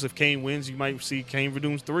goes, if Cain wins, you might see Cain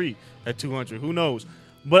Verdum's 3 at 200. Who knows?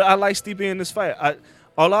 But I like Stipe in this fight.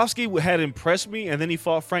 Arlovski had impressed me, and then he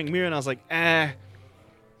fought Frank Mir, and I was like, the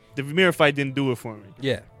Mir fight didn't do it for me.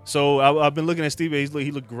 Yeah. So I've been looking at Stipe.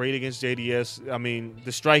 He looked great against JDS. I mean,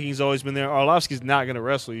 the striking's always been there. Arlovski's not going to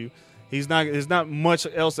wrestle you. There's not much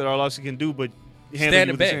else that Arlovski can do but handle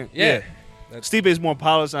you with his hand. Yeah. Stipe is more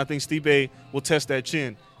polished, and I think Stipe will test that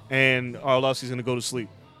chin, and Arlovski's going to go to sleep.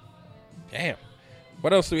 Damn.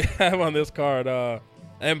 What else do we have on this card?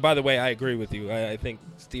 And by the way, I agree with you. I think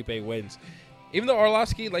Stipe wins. Even though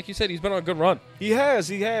Arlovski, like you said, he's been on a good run. He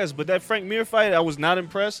has. But that Frank Mir fight, I was not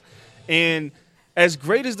impressed. And as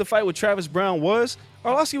great as the fight with Travis Brown was,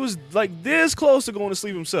 Arlovski was like this close to going to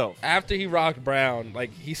sleep himself. After he rocked Brown,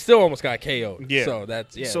 like he still almost got KO'd. Yeah. So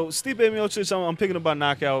that's So Stipe Miocic, I'm picking up by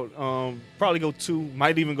knockout. Probably go 2,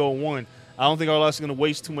 might even go 1. I don't think Arlovski's going to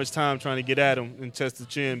waste too much time trying to get at him and test the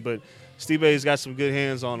chin, but Stipe's got some good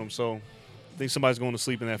hands on him, so I think somebody's going to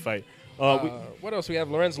sleep in that fight. What else? We have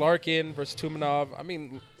Lorenz Larkin versus Tumanov. I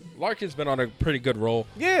mean, Larkin's been on a pretty good roll.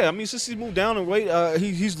 Yeah, I mean, since he's moved down in weight,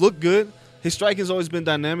 he's looked good. His striking's always been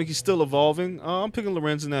dynamic. He's still evolving. I'm picking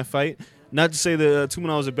Lorenz in that fight. Not to say that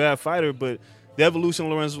Tumanov is a bad fighter, but the evolution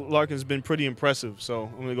of Lorenz Larkin has been pretty impressive, so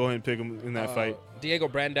I'm going to go ahead and pick him in that fight. Diego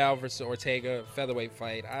Brandao versus Ortega, featherweight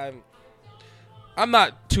fight. I'm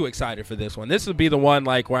not too excited for this one. This would be the one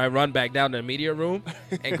like where I run back down to the media room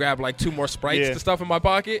and grab like 2 more Sprites to stuff in my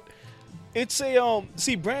pocket. It's a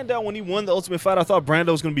see, Brandao, when he won the Ultimate Fight, I thought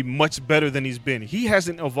Brandao was going to be much better than he's been. He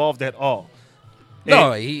hasn't evolved at all.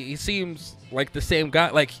 No, he seems like the same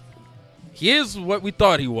guy. Like he is what we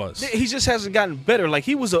thought he was. He just hasn't gotten better. Like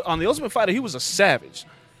he was on the Ultimate Fighter, he was a savage.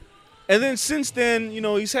 And then since then, you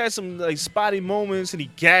know, he's had some like spotty moments and he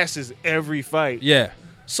gasses every fight. Yeah.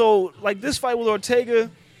 So, like this fight with Ortega,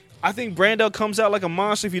 I think Brandao comes out like a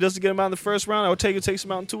monster. If he doesn't get him out in the first round, Ortega takes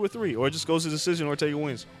him out in 2 or 3. Or it just goes to decision, Ortega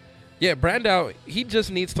wins. Yeah, Brandao, he just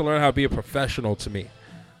needs to learn how to be a professional to me.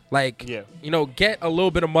 Like, you know, get a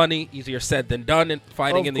little bit of money, easier said than done in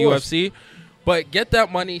fighting in the UFC. But get that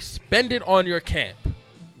money, spend it on your camp.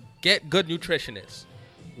 Get good nutritionists.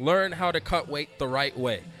 Learn how to cut weight the right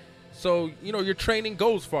way. So, you know, your training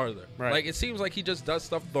goes farther. Right. Like, it seems like he just does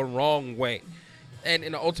stuff the wrong way. And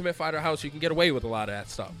in the Ultimate Fighter house, you can get away with a lot of that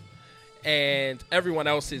stuff. And everyone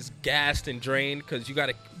else is gassed and drained because you got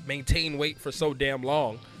to maintain weight for so damn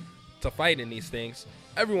long to fight in these things.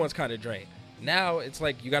 Everyone's kind of drained. Now it's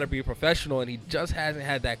like you got to be a professional, and he just hasn't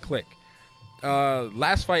had that click.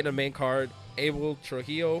 Last fight in the main card, Abel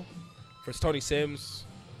Trujillo versus Tony Sims.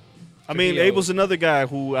 I mean, Abel's another guy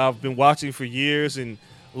who I've been watching for years and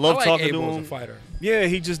love talking Abel to him. as a fighter. Yeah,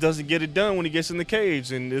 he just doesn't get it done when he gets in the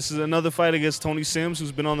cage. And this is another fight against Tony Sims,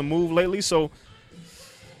 who's been on the move lately. So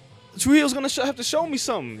Trujillo's going to have to show me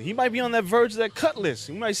something. He might be on that verge of that cut list.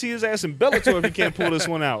 We might see his ass in Bellator if he can't pull this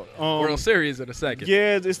one out. World Series in a second.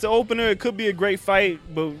 Yeah, it's the opener. It could be a great fight,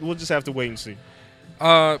 but we'll just have to wait and see.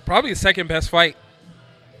 Probably the second best fight,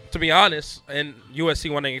 to be honest, in UFC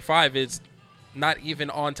 185 is not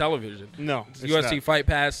even on television. No, it's UFC not. Fight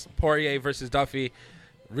Pass, Poirier versus Duffy.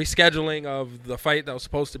 Rescheduling of the fight that was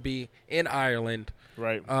supposed to be in Ireland.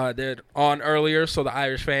 Right. They're on earlier so the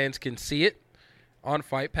Irish fans can see it on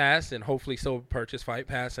Fight Pass and hopefully still purchase Fight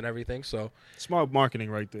Pass and everything. So smart marketing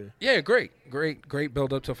right there. Yeah, great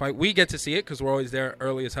build up to fight. We get to see it because we're always there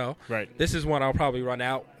early as hell. Right. This is one I'll probably run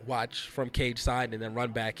out, watch from cage side, and then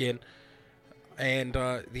run back in. And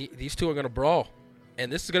these two are going to brawl. And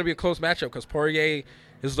this is going to be a close matchup because Poirier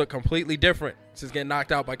has looked completely different since getting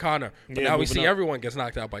knocked out by Conor. But now we see everyone gets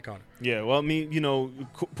knocked out by Conor. Yeah, well, I mean, you know,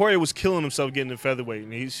 Poirier was killing himself getting to featherweight.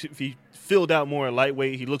 And he filled out more at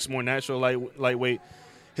lightweight. He looks more natural lightweight.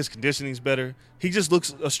 His conditioning's better. He just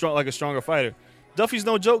looks like a stronger fighter. Duffy's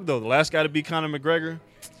no joke, though. The last guy to beat Conor McGregor.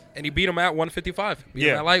 And he beat him at 155. Beat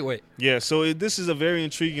him at lightweight. Yeah, so this is a very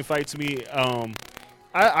intriguing fight to me.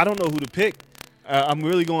 I don't know who to pick. I'm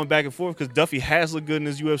really going back and forth because Duffy has looked good in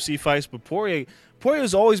his UFC fights, but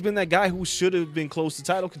Poirier's always been that guy who should have been close to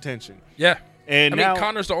title contention. Yeah. And I mean,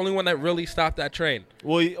 Conor's the only one that really stopped that train.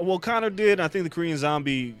 Well, Conor did. I think the Korean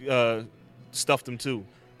Zombie stuffed him too.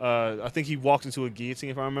 I think he walked into a guillotine,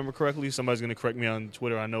 if I remember correctly. Somebody's going to correct me on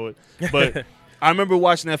Twitter. I know it. But I remember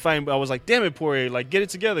watching that fight, and I was like, damn it, Poirier, like, get it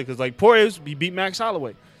together. Because, like, he beat Max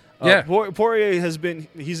Holloway. Poirier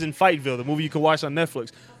he's in Fightville, the movie you can watch on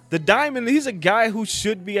Netflix. The Diamond, he's a guy who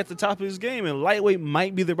should be at the top of his game, and lightweight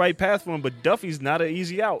might be the right path for him, but Duffy's not an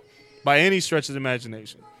easy out by any stretch of the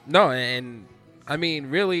imagination. No, and, I mean,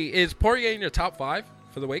 really, is Poirier in your top 5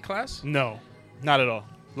 for the weight class? No, not at all.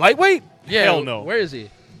 Lightweight? Yeah. Hell no. Where is he?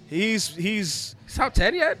 He's top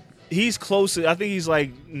 10 yet? He's close. I think he's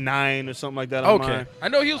like 9 or something like that. Okay. I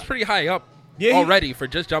know he was pretty high up already for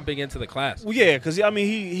just jumping into the class. Well, yeah, because, I mean,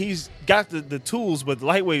 he's got the tools, but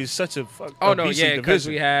lightweight is such a because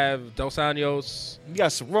we have Dos Anjos. You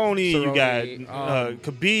got Cerrone, you got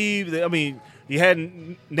Khabib. I mean, you had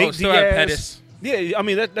Nate still Diaz. Have Pettis. Yeah, I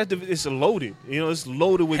mean, it's loaded. You know, it's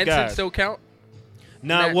loaded with Henson guys. Still count?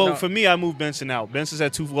 For me, I moved Benson out. Benson's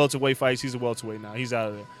had 2 welterweight fights. He's a welterweight now. He's out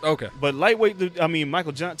of there. Okay. But lightweight, I mean,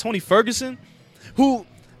 Tony Ferguson, who,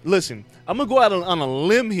 listen, I'm going to go out on a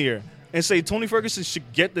limb here and say Tony Ferguson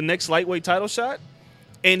should get the next lightweight title shot,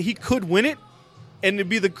 and he could win it and to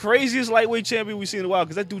be the craziest lightweight champion we've seen in a while,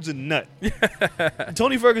 because that dude's a nut.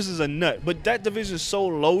 Tony Ferguson's a nut, but that division is so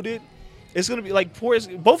loaded. It's gonna be like both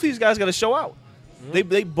of these guys got to show out. Mm-hmm.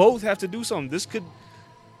 They both have to do something. This could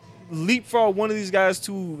leapfrog one of these guys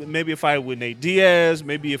to maybe a fight with Nate Diaz,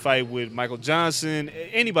 maybe a fight with Michael Johnson,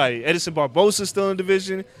 anybody. Edison Barbosa's still in the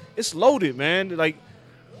division. It's loaded, man. Like,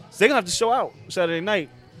 they're gonna have to show out Saturday night.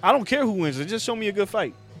 I don't care who wins. Just show me a good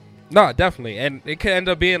fight. No, definitely. And it could end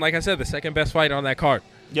up being, like I said, the second best fight on that card.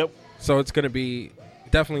 Yep. So it's going to be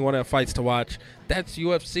definitely one of the fights to watch. That's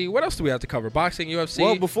UFC. What else do we have to cover? Boxing, UFC?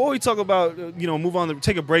 Well, before we talk about, move on to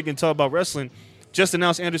take a break and talk about wrestling, just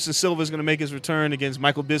announced Anderson Silva is going to make his return against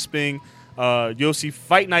Michael Bisping, UFC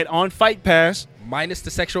Fight Night on Fight Pass. Minus the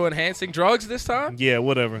sexual enhancing drugs this time? Yeah,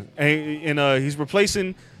 whatever. And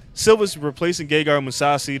Silva's replacing Gegard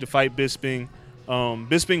Mousasi to fight Bisping.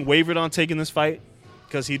 Bisping wavered on taking this fight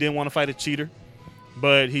because he didn't want to fight a cheater,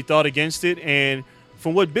 but he thought against it. And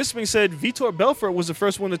from what Bisping said, Vitor Belfort was the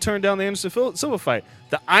first one to turn down the Anderson Silva fight.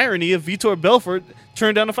 The irony of Vitor Belfort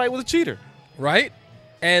turned down the fight with a cheater. Right?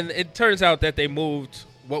 And it turns out that they moved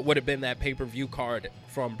what would have been that pay-per-view card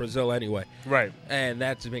from Brazil anyway. Right. And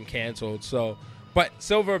that's been canceled. So, but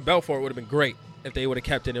Silva Belfort would have been great if they would have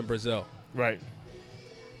kept it in Brazil. Right.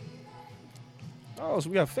 Oh,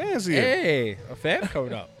 so we got fans here. Hey, a fan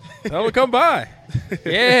coming up. Tell them to come by.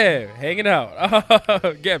 Yeah, hanging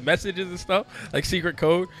out. Get messages and stuff, like secret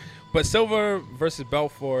code. But Silva versus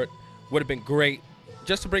Belfort would have been great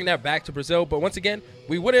just to bring that back to Brazil. But once again,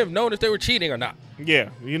 we wouldn't have known if they were cheating or not. Yeah,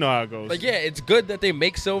 you know how it goes. Like, yeah, it's good that they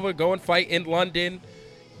make Silva go and fight in London.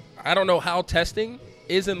 I don't know how testing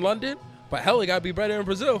is in London, but hell, it got to be better in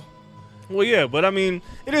Brazil. Well, yeah, but I mean,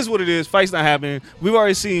 it is what it is. Fight's not happening. We've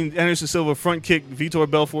already seen Anderson Silva front kick Vitor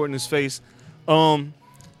Belfort in his face.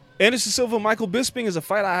 Anderson Silva, Michael Bisping is a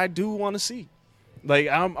fight I do want to see. Like,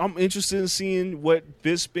 I'm interested in seeing what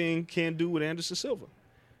Bisping can do with Anderson Silva.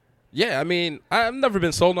 Yeah, I mean, I've never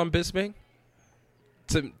been sold on Bisping.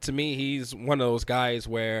 To me, he's one of those guys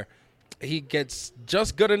where he gets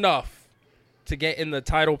just good enough to get in the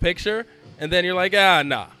title picture, and then you're like,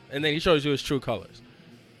 nah. And then he shows you his true colors.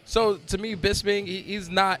 So, to me, Bisping, he's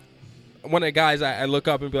not one of the guys I look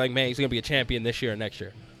up and be like, man, he's going to be a champion this year or next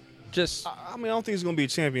year. I don't think he's going to be a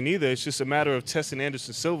champion either. It's just a matter of testing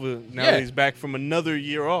Anderson Silva now that he's back from another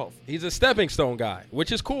year off. He's a stepping stone guy,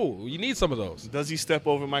 which is cool. You need some of those. Does he step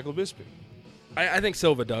over Michael Bisping? I think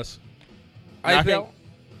Silva does. Knockout?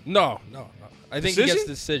 No. I think he gets the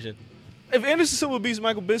decision. If Anderson Silva beats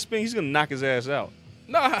Michael Bisping, he's going to knock his ass out.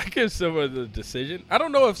 No, I give Silva the decision. I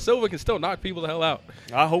don't know if Silva can still knock people the hell out.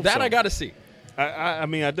 I hope so. That I got to see. I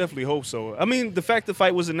mean, I definitely hope so. I mean, the fact the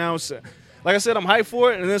fight was announced, like I said, I'm hyped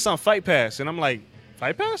for it, and then it's on Fight Pass. And I'm like,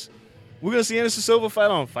 Fight Pass? We're going to see Anderson Silva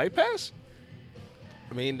fight on Fight Pass?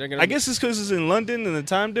 I mean, I guess it's because it's in London and the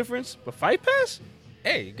time difference, but Fight Pass?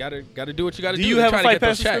 Hey, you gotta do what you gotta do. Do you have a Fight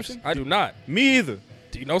Pass subscription? I do not. Me either.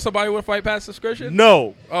 Do you know somebody with a Fight Pass subscription?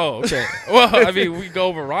 No. Oh, okay. Well, I mean, we go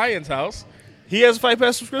over Ryan's house. He has a Fight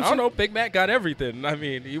Pass subscription? I don't know. Big Mac got everything. I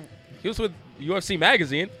mean, he was with UFC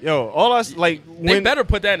Magazine. Yo, all I like they better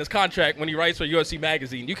put that in his contract when he writes for UFC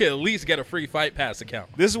Magazine. You can at least get a free Fight Pass account.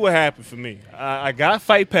 This is what happened for me. I got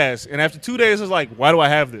Fight Pass, and after 2 days, I was like, why do I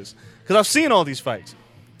have this? Because I've seen all these fights.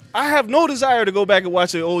 I have no desire to go back and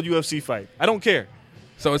watch an old UFC fight. I don't care.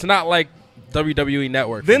 So it's not like WWE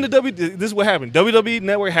Network. Then this is what happened. WWE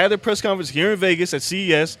Network had their press conference here in Vegas at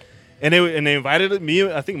CES, and they invited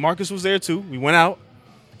me. I think Marcus was there too. We went out,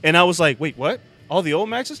 and I was like, wait, what? All the old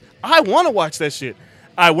matches? I want to watch that shit.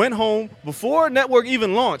 I went home before Network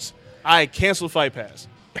even launched. I canceled Fight Pass.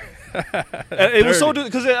 It was so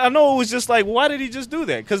because I know it was just like, why did he just do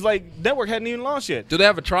that? Because like Network hadn't even launched yet. Do they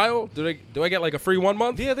have a trial? Do I get like a free 1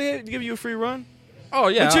 month? Yeah, they give you a free run. Oh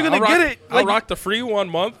yeah, but you're gonna get it. I'll rock the free 1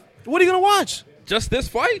 month. What are you gonna watch? Just this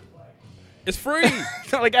fight? It's free.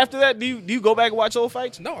 Like after that, do you go back and watch old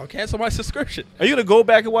fights? No, I'll cancel my subscription. Are you gonna go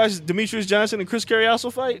back and watch Demetrius Johnson and Chris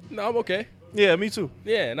Carriazo fight? No, I'm okay. Yeah, me too.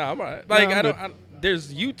 Yeah, no, I'm all right. Like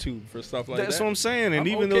there's YouTube for stuff like that. That's what I'm saying. And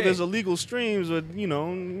even though there's illegal streams, but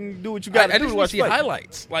do what you I got to do just to want watch to see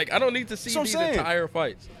highlights. Like I don't need to see these entire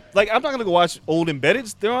fights. Like I'm not gonna go watch old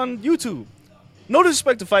embeddeds. They're on YouTube. No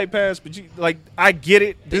disrespect to Fight Pass, but I get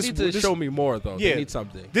it. They need to show me more though. Yeah, they need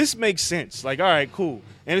something. This makes sense. Like all right, cool.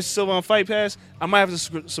 And it's still on Fight Pass. I might have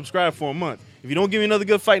to subscribe for a month. If you don't give me another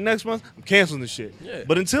good fight next month, I'm canceling the shit. Yeah.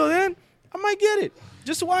 But until then, I might get it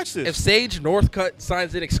just to watch this. If Sage Northcutt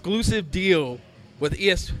signs an exclusive deal with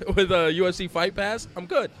UFC Fight Pass, I'm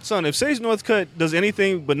good. Son, if Sage Northcutt does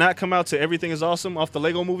anything but not come out to Everything Is Awesome off the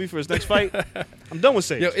Lego movie for his next fight, I'm done with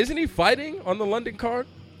Sage. Yo, isn't he fighting on the London card?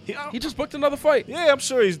 He just booked another fight. Yeah, I'm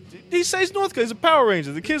sure he says North because he's a Power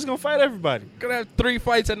Ranger. The kid's gonna fight everybody. Gonna have 3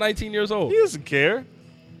 fights at 19 years old. He doesn't care.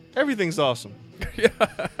 Everything's awesome.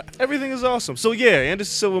 Everything is awesome. So yeah,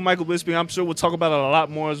 Anderson Silva, Michael Bisping. I'm sure we'll talk about it a lot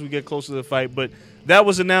more as we get closer to the fight. But that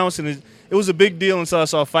was announced, and it was a big deal until I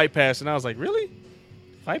saw Fight Pass, and I was like, really?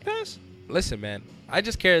 Fight Pass? Listen, man. I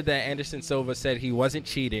just cared that Anderson Silva said he wasn't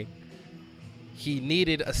cheating. He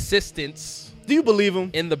needed assistance. Do you believe him?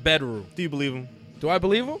 In the bedroom. Do you believe him? Do I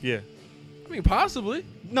believe him? Yeah. I mean, possibly.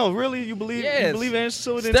 No, really? You believe? Yes. You believe Anderson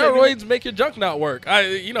Silva didn't Steroids make your junk not work.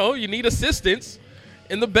 You need assistance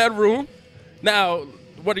in the bedroom. Now,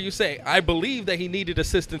 what do you say? I believe that he needed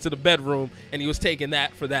assistance in the bedroom, and he was taking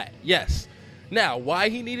that for that. Yes. Now, why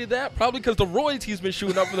he needed that? Probably because the roids he's been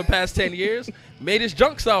shooting up for the past 10 years made his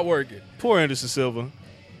junk start working. Poor Anderson Silva.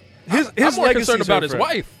 I'm more concerned about his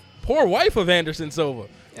wife. Poor wife of Anderson Silva.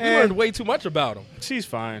 We learned way too much about him. She's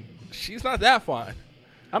fine. She's not that fine.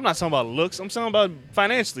 I'm not talking about looks. I'm talking about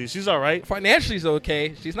financially. She's all right. Financially, she's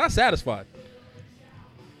okay. She's not satisfied.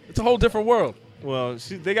 It's a whole different world. Well,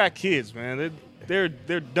 they got kids, man. They're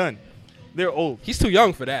done. They're old. He's too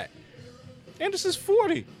young for that. Anderson's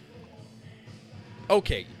 40.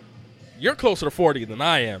 Okay. You're closer to 40 than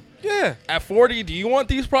I am. Yeah. At 40, do you want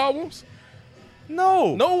these problems?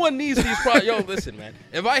 No. No one needs these problems. Yo, listen, man.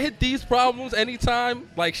 If I hit these problems anytime,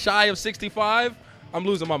 like shy of 65, I'm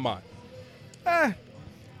losing my mind.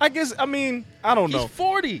 I guess, I don't know. He's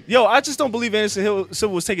 40. Yo, I just don't believe Anderson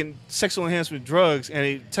Silva was taking sexual enhancement drugs and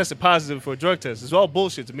he tested positive for a drug test. It's all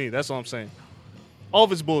bullshit to me. That's all I'm saying. All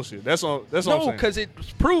of it's bullshit. That's all I'm saying. No, because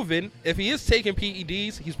it's proven if he is taking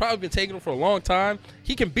PEDs, he's probably been taking them for a long time.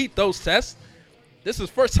 He can beat those tests. This is his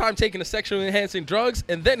first time taking the sexually enhancing drugs,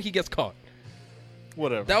 and then he gets caught.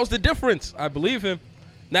 Whatever. That was the difference. I believe him.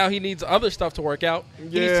 Now he needs other stuff to work out. He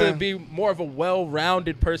needs to be more of a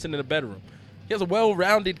well-rounded person in the bedroom. He has a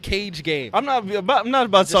well-rounded cage game. I'm not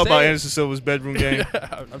about to talk about Anderson Silva's bedroom game.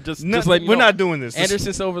 I'm just letting you know. We're not doing this.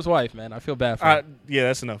 Anderson Silva's wife, man. I feel bad for her. Yeah,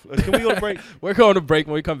 that's enough. Can we go to break? We're going to break.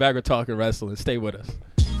 When we come back, we're talking wrestling. Stay with us.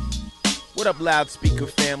 What up, loudspeaker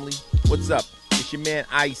family? What's up? It's your man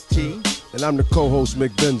Ice-T. And I'm the co-host,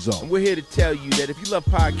 McBenzo. And we're here to tell you that if you love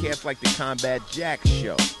podcasts like the Combat Jack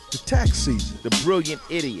Show, the Tax Season, the Brilliant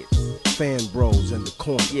Idiots, Fan Bros in the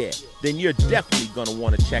Corner, yeah, then you're definitely going to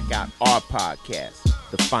want to check out our podcast,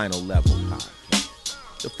 The Final Level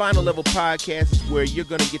Podcast. The Final Level Podcast is where you're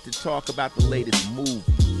going to get to talk about the latest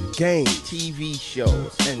movies, games, TV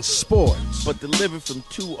shows, and sports, but delivered from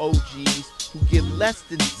two OGs who give less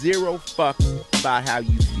than 0 fucks about how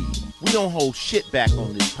you feel. We don't hold shit back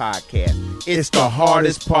on this podcast. It's the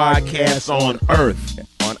hardest podcast on earth.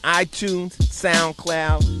 On iTunes,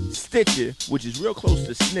 SoundCloud, Stitcher, which is real close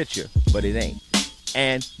to Snitcher, but it ain't,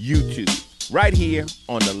 and YouTube. Right here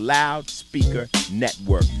on the Loudspeaker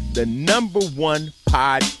Network, the #1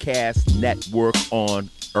 podcast network on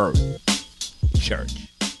earth. Church.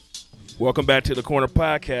 Welcome back to the Corner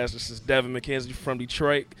Podcast. This is Devin McKenzie from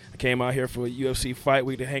Detroit. I came out here for a UFC fight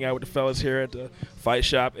week to hang out with the fellas here at the fight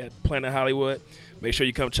shop at Planet Hollywood. Make sure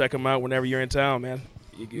you come check them out whenever you're in town, man.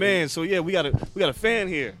 Man, so yeah, we got a fan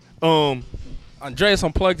here. Andreas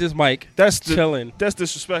unplugged his mic. That's chilling. That's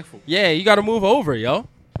disrespectful. Yeah, you got to move over, yo.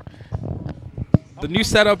 The new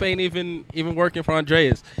setup ain't even working for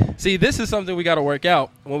Andreas. See, this is something we got to work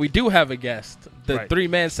out when we do have a guest. The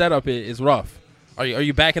 3-man setup is rough. Are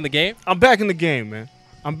you back in the game? I'm back in the game, man.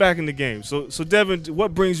 I'm back in the game. So Devin,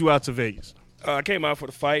 what brings you out to Vegas? I came out for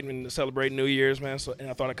the fight and to celebrate New Year's, man.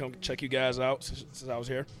 And I thought I'd come check you guys out since I was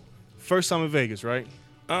here. First time in Vegas, right?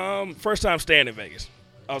 First time staying in Vegas.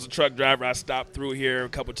 I was a truck driver. I stopped through here a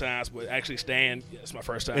couple times, but actually staying, it's my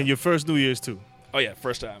first time. And your first New Year's too? Oh, yeah,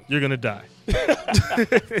 first time. You're going to die.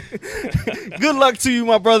 Good luck to you,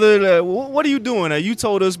 my brother. What are you doing? You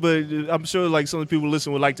told us, but I'm sure like some of the people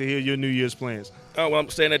listening would like to hear your New Year's plans. Oh, well, I'm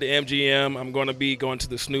staying at the MGM. I'm going to be going to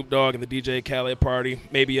the Snoop Dogg and the DJ Khaled party.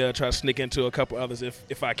 Maybe try to sneak into a couple others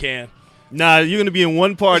if I can. Nah, you're going to be in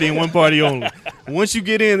one party and one party only. Once you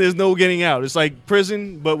get in, there's no getting out. It's like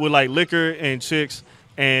prison, but with like liquor and chicks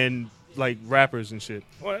and like rappers and shit.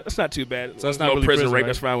 Well, that's not too bad. So that's not really prison, rape. right?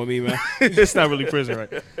 That's fine with me, man. It's not really prison,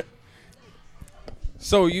 right?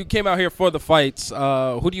 So you came out here for the fights.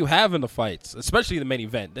 Who do you have in the fights, especially the main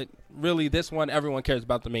event? Really, this one, everyone cares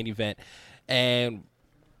about the main event. And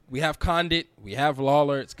we have Condit, we have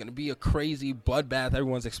Lawler. It's going to be a crazy bloodbath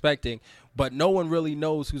everyone's expecting, but no one really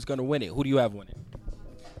knows who's going to win it. Who do you have winning?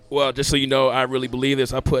 Well, just so you know, I really believe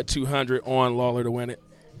this. I put 200 on Lawler to win it.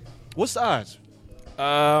 What's the odds?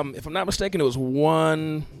 If I'm not mistaken, it was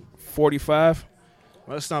 145.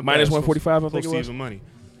 Well, that's not minus bad. 145, I think it was. Even money.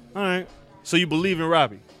 All right. So you believe in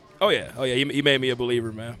Robbie? Oh yeah. He made me a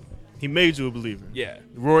believer, man. He made you a believer. Yeah.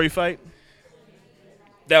 Rory fight.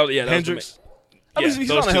 That was Hendricks. Yeah,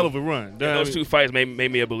 He's on a hell of a run. Those two fights made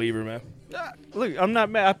me a believer, man. Look, I'm not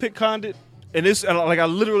mad. I picked Condit, and I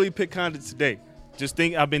literally picked Condit today.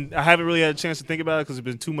 I haven't really had a chance to think about it because there's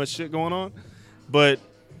been too much shit going on, but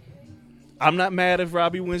I'm not mad if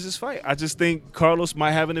Robbie wins this fight. I just think Carlos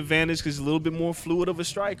might have an advantage because he's a little bit more fluid of a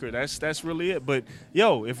striker. That's really it. But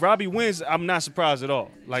if Robbie wins, I'm not surprised at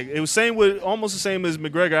all. Like it was almost the same as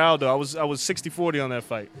McGregor Aldo. I was 60-40 on that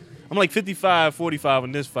fight. I'm like 55-45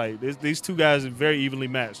 on this fight. These two guys are very evenly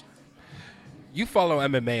matched. You follow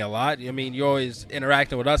MMA a lot. I mean, you're always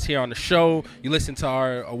interacting with us here on the show. You listened to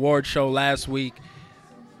our award show last week.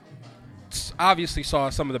 Obviously saw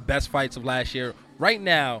some of the best fights of last year. Right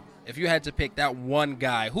now, if you had to pick that one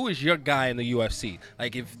guy, who is your guy in the UFC?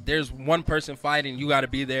 Like, if there's one person fighting, you got to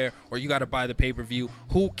be there or you got to buy the pay-per-view.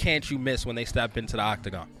 Who can't you miss when they step into the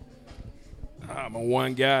octagon? My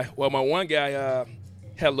one guy. Well, my one guy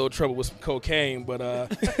had a little trouble with some cocaine, but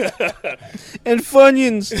and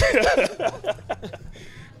Funyuns.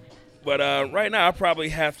 But right now, I probably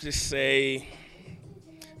have to say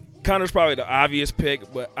Connor's probably the obvious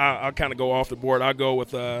pick, but I'll kind of go off the board. I'll go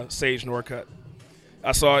with Sage Northcutt.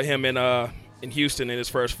 I saw him in Houston in his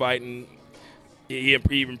first fight, and he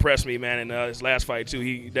impressed me, man. In his last fight too,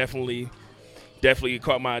 he definitely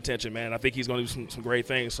caught my attention, man. I think he's going to do some great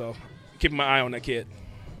things. So keeping my eye on that kid.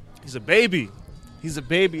 He's a baby.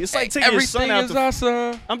 It's like taking your son out. Everything is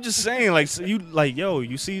awesome. I'm just saying,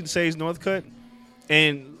 you see Sage Northcutt,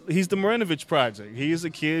 and he's the Marinovich project. He is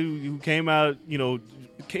a kid who came out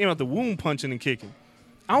the womb punching and kicking.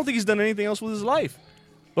 I don't think he's done anything else with his life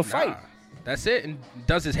but fight. That's it, and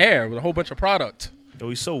does his hair with a whole bunch of product. Oh,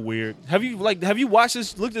 he's so weird. Have you watched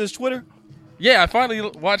this? Looked at his Twitter? Yeah, I finally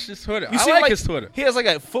watched his Twitter. You I see, like his Twitter. He has like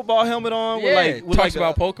a football helmet on. Yeah, with talks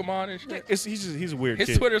about Pokemon and shit. He's a weird His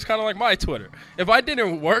kid. Twitter is kind of like my Twitter. If I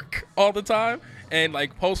didn't work all the time and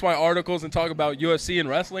like post my articles and talk about UFC and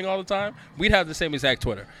wrestling all the time, we'd have the same exact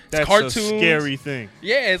Twitter. It's That's cartoons. a scary thing.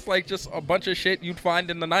 Yeah, it's like just a bunch of shit you'd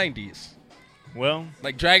find in the 90s. Well,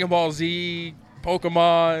 like Dragon Ball Z,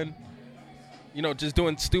 Pokemon, just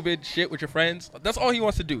doing stupid shit with your friends. That's all he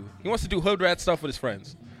wants to do. He wants to do hood rat stuff with his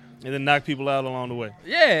friends. And then knock people out along the way.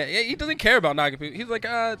 Yeah, he doesn't care about knocking people. He's like,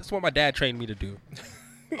 that's what my dad trained me to do.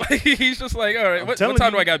 He's just like, all right, what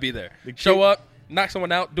time do I got to be there? Show up, knock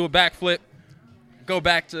someone out, do a backflip, go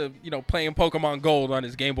back to, playing Pokemon Gold on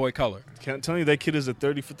his Game Boy Color. Can't tell you that kid is a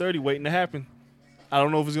 30 for 30 waiting to happen. I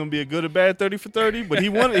don't know if it's going to be a good or bad 30 for 30, but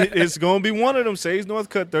it's going to be one of them. Sage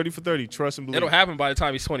Northcutt, 30 for 30. Trust and believe. It'll happen by the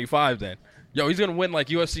time he's 25 then. He's going to win like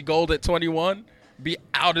UFC Gold at 21, be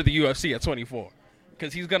out of the UFC at 24.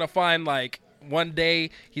 Because he's going to find like one day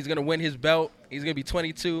he's going to win his belt. He's going to be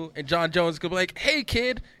 22, and John Jones is going to be like, hey,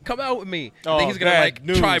 kid, come out with me. And then he's going to like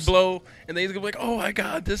try blow, and then he's going to be like, oh, my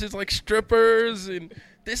God, this is like strippers, and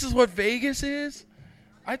this is what Vegas is?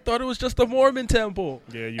 I thought it was just a Mormon temple.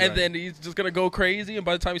 Yeah, you're And right. then he's just going to go crazy, and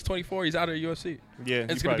by the time he's 24, he's out of the UFC. Yeah, and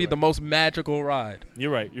it's going to be the most magical ride. You're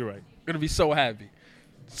right. Going to be so happy.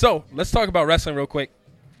 So let's talk about wrestling real quick.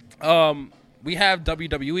 We have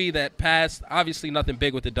WWE that passed. Obviously, nothing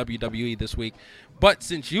big with the WWE this week. But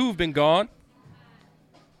since you've been gone,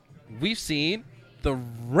 we've seen the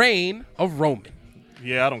reign of Roman.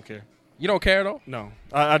 Yeah, I don't care. You don't care, though? No,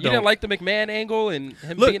 I don't. You didn't like the McMahon angle and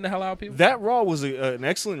him beating the hell out of people? That Raw was an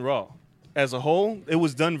excellent Raw. As a whole, it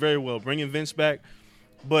was done very well, bringing Vince back.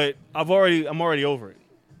 But I'm already over it.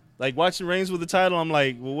 Like, watching Reigns with the title, I'm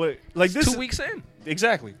like, well, what? Like, this 2 weeks in.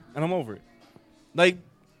 Exactly, and I'm over it. Like,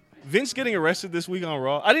 Vince getting arrested this week on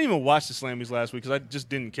Raw. I didn't even watch the Slammies last week because I just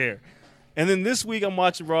didn't care. And then this week I'm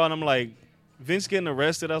watching Raw and I'm like, Vince getting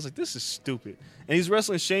arrested. I was like, this is stupid. And he's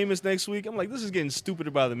wrestling Sheamus next week. I'm like, this is getting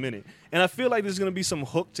stupider by the minute. And I feel like there's going to be some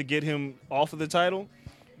hook to get him off of the title.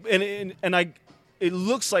 And it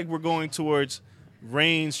looks like we're going towards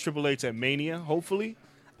Reigns Triple H at Mania, hopefully.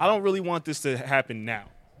 I don't really want this to happen now.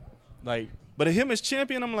 Like, but him as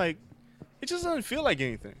champion, I'm like, it just doesn't feel like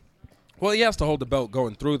anything. Well, he has to hold the belt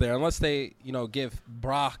going through there unless they, give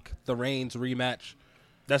Brock the Reigns rematch.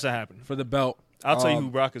 That's not happening. For the belt. I'll tell you who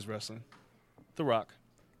Brock is wrestling. The Rock.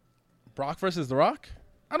 Brock versus The Rock?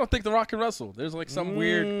 I don't think The Rock can wrestle. There's like some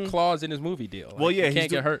weird clause in his movie deal. Like, well, yeah, he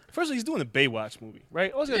can't get hurt. First of all, he's doing a Baywatch movie,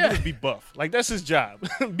 right? All he's got to do is be buff. Like, that's his job.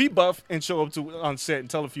 Be buff and show up on set and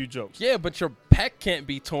tell a few jokes. Yeah, but your pec can't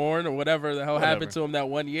be torn or whatever the hell happened to him that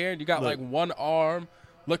one year. And you got like one arm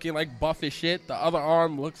looking like buff as shit. The other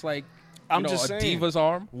arm looks like I'm just saying, diva's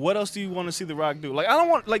arm. What else do you want to see The Rock do? Like, I don't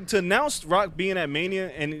want to announce Rock being at Mania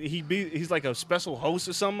and he's like a special host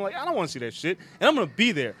or something. Like, I don't want to see that shit, and I'm gonna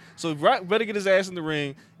be there. So Rock better get his ass in the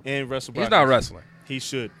ring and wrestle Brock He's not Lesnar. wrestling. He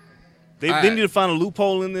should. They need to find a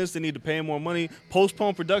loophole in this. They need to pay him more money.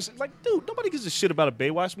 Postpone production. Like, dude, nobody gives a shit about a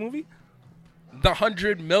Baywatch movie. The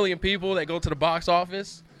 100 million people that go to the box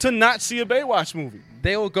office To not see a Baywatch movie.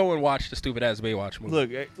 they'll go and watch the stupid ass Baywatch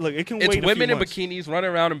movie. Look, it can It's wait. women a in few months. bikinis running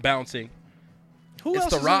around and bouncing. Who It's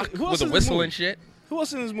else The is Rock in, who else with a is in this whistle movie? and shit. Who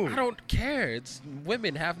else in this movie? I don't care. It's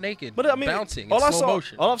women half naked, But I mean, bouncing all in slow I saw,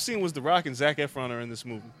 motion. all I've seen was The Rock and Zac Efron are in this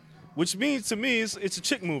movie, which means to me it's a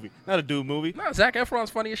chick movie, not a dude movie. No, Zac Efron's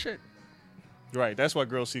funny as shit. Right, that's why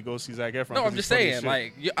girls go see Zac Efron. No, 'cause I'm he's just funny as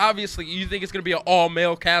saying, shit. like, obviously you think it's gonna be an all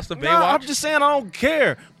male cast of No, Baywatch. I'm just saying I don't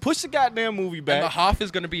care. Push the goddamn movie back. And the Hoff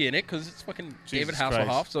is gonna be in it because it's fucking David Jesus Hasselhoff,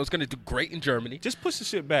 Christ. so it's gonna do great in Germany. Just push the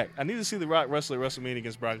shit back. I need to see The Rock wrestle at WrestleMania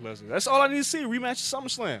against Brock Lesnar. That's all I need to see. Rematch at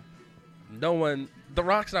SummerSlam. No one, The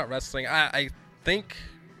Rock's not wrestling. I think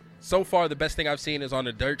so far the best thing I've seen is on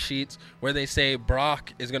the dirt sheets where they say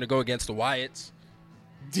Brock is gonna go against the Wyatts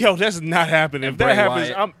Yo, that's not happening. And If that Bray happens,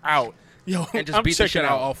 Wyatt. I'm out. Yo, and just I'm beat the shit checking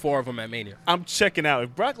out all four of them at Mania. I'm checking out.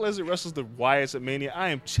 If Brock Lesnar wrestles the Wyatts at Mania, I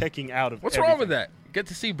am checking out of What's everything. wrong with that? Get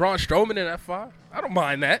to see Braun Strowman in F5. I don't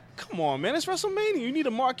mind that. Come on, man. It's WrestleMania. You need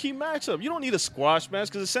a marquee matchup. You don't need a squash match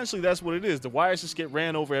because essentially that's what it is. The Wyatts just get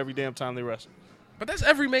ran over every damn time they wrestle. But that's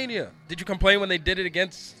every Mania. Did you complain when they did it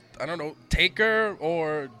against, I don't know, Taker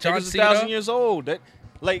or John Taker's Cena? 1,000 years old.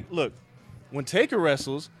 Look, when Taker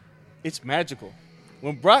wrestles, it's magical.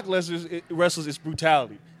 When Brock Lesnar wrestles, it's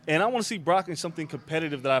brutality. And I want to see Brock in something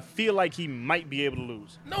competitive that I feel like he might be able to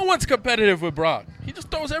lose. No one's competitive with Brock. He just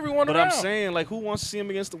throws everyone But around. I'm saying, like, who wants to see him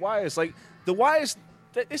against the Wyatts? Like, the Wyatts,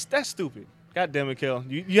 that's stupid. God damn it, Kel.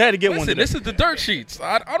 You had to get one Listen, today. this is the dirt sheets.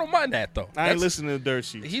 I don't mind that, though. I ain't listening to the dirt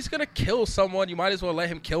sheets. He's going to kill someone. You might as well let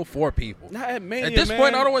him kill 4 people. Not at Mania, At this man.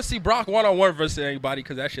 point, I don't want to see Brock one-on-one versus anybody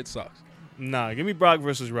because that shit sucks. Nah, give me Brock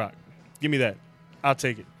versus Rock. Give me that. I'll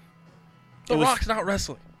take it. The It was- Rock's not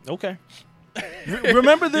wrestling. Okay.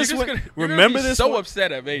 Remember this You're when gonna remember be this so when-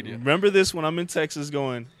 upset at Mania. Remember this when I'm in Texas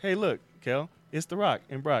going, "Hey, look, Kel, it's The Rock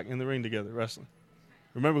and Brock in the ring together wrestling."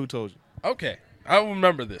 Remember who told you? Okay, I'll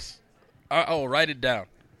remember this. I'll write it down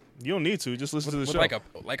You don't need to. Just listen to the with show.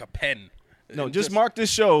 like a pen. No, And just mark this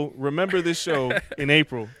show. Remember this show in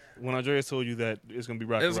April when Andreas told you that it's going to be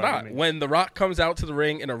Rock. It's and Rock not. and me. When The Rock comes out to the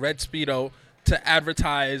ring in a red Speedo to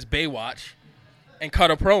advertise Baywatch and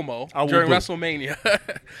cut a promo I will during boo. WrestleMania,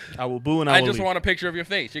 I will boo and I I will just leave. want a picture of your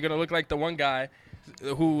face. You're going to look like the one guy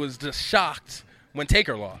who was just shocked when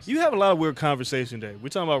Taker lost. You have a lot of weird conversation today. We're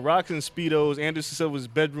talking about Rocks and Speedos, Anderson Silva's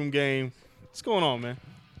bedroom game. What's going on, man?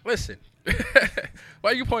 Listen,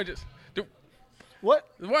 why are you pointing this? What?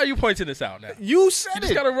 Why are you pointing this out now? You said You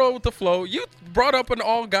just it. got to roll with the flow. You brought up an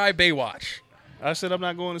all-guy Baywatch. I said I'm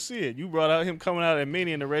not going to see it. You brought out him coming out at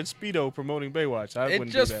Mania in the red Speedo promoting Baywatch. I It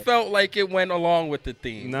wouldn't just do that. felt like it went along with the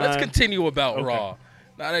theme. Nah. Let's continue about Okay. Raw.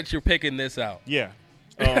 Now that you're picking this out. Yeah.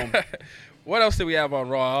 What else do we have on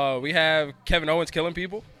Raw? We have Kevin Owens killing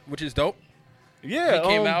people, which is dope. Yeah. He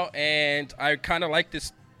came out, and I kind of like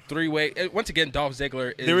this three-way. Once again, Dolph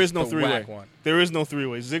Ziggler is There is no the three-way. whack one. There is no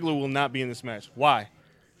three-way. Ziggler will not be in this match. Why?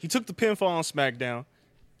 He took the pinfall on SmackDown.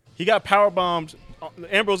 He got powerbombed.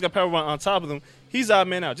 Ambrose got powerbombed on top of him. He's odd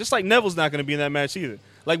man out. Just like Neville's not going to be in that match either.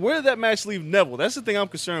 Like, where did that match leave Neville? That's the thing I'm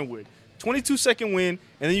concerned with. 22-second win,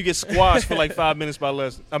 and then you get squashed for like 5 minutes by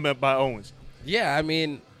Owens. Yeah, I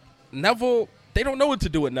mean, Neville, they don't know what to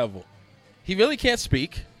do with Neville. He really can't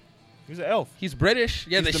speak. He's an elf. He's British.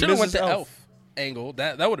 Yeah, He's they the should have went Mrs. the Elf. elf angle.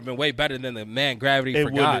 That would have been way better than the man gravity It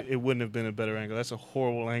forgot. wouldn't have been a better angle. That's a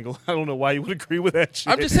horrible angle. I don't know why you would agree with that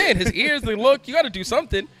shit. I'm just saying, his ears, they look, you got to do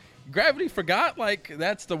something. Gravity forgot, like,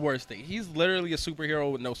 that's the worst thing. He's literally a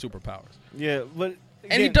superhero with no superpowers. Yeah, but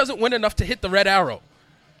And he again, doesn't win enough to hit the red arrow.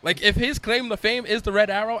 Like, if his claim to fame is the red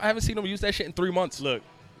arrow, I haven't seen him use that shit in 3 months. Look,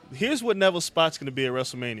 here's what Neville's spot's going to be at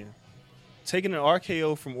WrestleMania. Taking an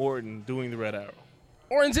RKO from Orton, doing the Red Arrow.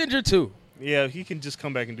 Orton's injured, too. Yeah, he can just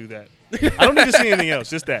come back and do that. I don't need to see anything else.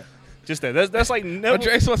 Just that. Just that. That's like Neville.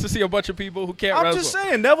 Andres wants to see a bunch of people who can't I'm wrestle. just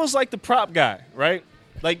saying, Neville's like the prop guy, right?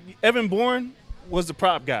 Like, Evan Bourne was the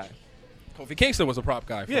prop guy. Kofi Kingston was a prop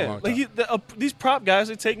guy for a Yeah, long like time. these prop guys,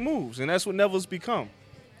 they take moves, and that's what Neville's become,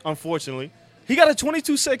 unfortunately. He got a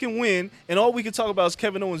 22-second win, and all we can talk about is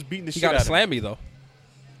Kevin Owens beating the He shit got out a of him. slammy, though.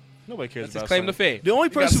 Nobody cares That's his about claim to Slammy. fame. The only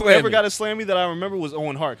He got person who Slammy. ever got a Slammy that I remember was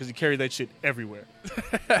Owen Hart because he carried that shit everywhere.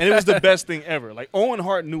 And it was the best thing ever. Like, Owen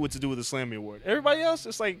Hart knew what to do with the Slammy Award. Everybody else,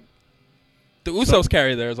 it's like, The Usos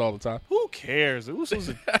carry theirs all the time. who cares? The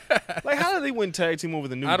Usos like, how did they win tag team over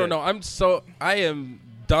the New I don't Day? know. I am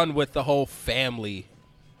done with the whole family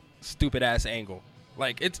stupid ass angle.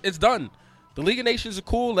 Like, it's done. The League of Nations are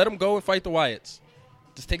cool. Let them go and fight the Wyatts.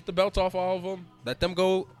 Just take the belts off all of them. Let them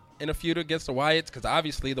go in a feud against the Wyatts, because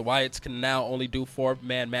obviously the Wyatts can now only do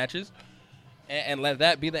 4-man matches, and let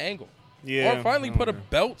that be the angle. Yeah. Or finally put a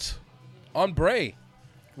belt on Bray.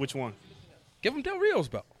 Which one? Give him Del Rio's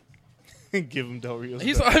belt. Give him Del Rio's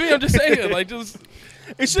He's. belt. I mean, I'm just saying, like, just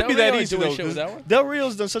It should Del be that Rio easy, doing though. shit with 'Cause that one. Del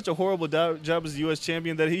Rio's done such a horrible job as the U.S.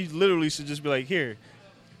 champion that he literally should just be like, here,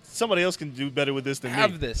 somebody else can do better with this than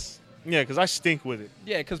have me. this. Yeah, because I stink with it.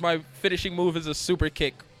 Yeah, because my finishing move is a super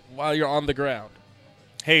kick while you're on the ground.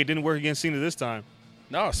 Hey, it didn't work against Cena this time.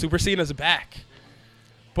 No, Super Cena's back.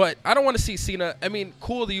 But I don't want to see Cena. I mean,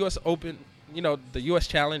 cool, the U.S. Open, the U.S.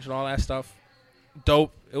 Challenge and all that stuff.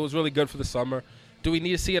 Dope. It was really good for the summer. Do we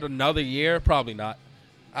need to see it another year? Probably not.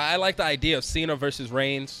 I like the idea of Cena versus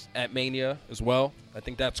Reigns at Mania as well. I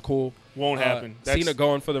think that's cool. Won't happen. Cena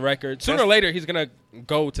going for the record. Sooner or later, he's going to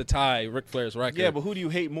go to tie Ric Flair's record. Yeah, but who do you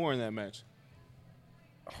hate more in that match?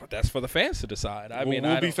 That's for the fans to decide. I mean,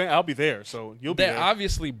 I'll be there, so you'll be they there.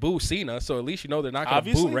 obviously boo Cena, so at least you know they're not going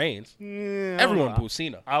to boo Reigns. Yeah, Everyone boos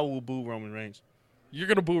Cena. I will boo Roman Reigns. You're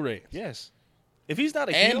going to boo Reigns. Yes. If he's not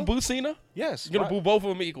a And heel, boo Cena? yes. You're going to boo both of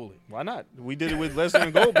them equally. Why not? We did it with Lesnar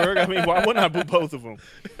and Goldberg. I mean, why wouldn't I boo both of them?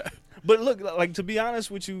 But look, like, to be honest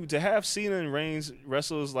with you, to have Cena and Reigns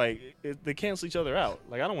wrestle is like they cancel each other out.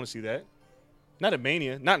 Like, I don't want to see that. Not at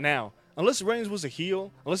Mania. Not now. Unless Reigns was a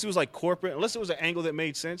heel, unless he was like corporate, unless it was an angle that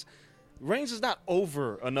made sense. Reigns is not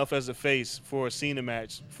over enough as a face for a Cena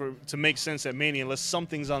match to make sense at Mania unless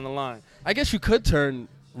something's on the line. I guess you could turn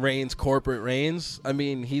Reigns corporate Reigns. I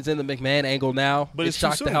mean, he's in the McMahon angle now. But it's too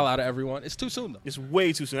shocked the soon. hell out of everyone. It's too soon, though. It's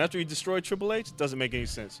way too soon. After he destroyed Triple H, it doesn't make any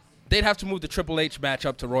sense. They'd have to move the Triple H match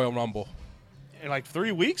up to Royal Rumble. In like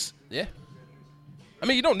 3 weeks? Yeah. I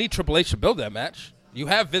mean, you don't need Triple H to build that match. You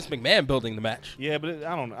have Vince McMahon building the match. Yeah, but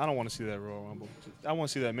I don't want to see that Royal Rumble. I want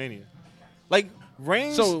to see that Mania. Like,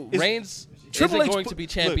 Reigns Reigns Triple isn't H going put- to be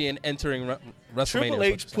champion entering WrestleMania. Triple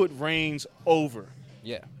H put Reigns over.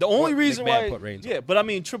 Yeah. The only Well, reason McMahon why, put Reigns yeah, over. but I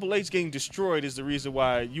mean, Triple H getting destroyed is the reason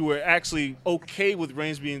why you were actually okay with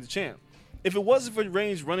Reigns being the champ. If it wasn't for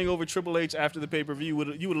Reigns running over Triple H after the pay-per-view, you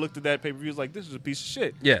would have looked at that pay-per-view as like, this is a piece of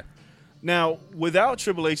shit. Yeah. Now, without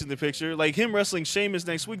Triple H in the picture, like him wrestling Sheamus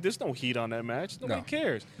next week, there's no heat on that match. Nobody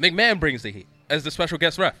cares. McMahon brings the heat as the special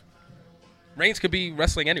guest ref. Reigns could be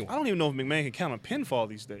wrestling anyone. I don't even know if McMahon can count a pinfall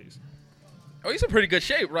these days. Oh, he's in pretty good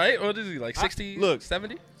shape, right? What is he, like 60, look,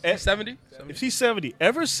 70? at- 70? If he's 70,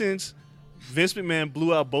 ever since Vince McMahon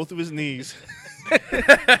blew out both of his knees,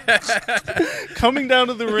 coming down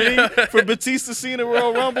to the ring for Batista Cena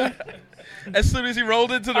Royal Rumble, As soon as he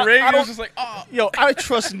rolled into the ring, I he was don't- just like, oh. yo, I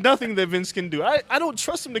trust nothing that Vince can do. I don't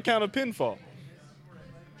trust him to count a pinfall.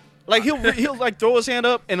 Like he'll like throw his hand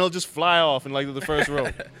up and it'll just fly off in like the first row.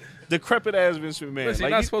 Decrepit ass Vince McMahon. Listen, Like,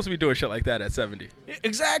 you're not supposed to be doing shit like that at 70.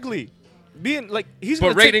 exactly. Being like he's But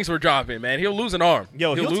gonna take- ratings were dropping, man. He'll lose an arm.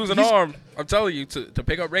 Yo, he'll lose an he's- arm. I'm telling you, to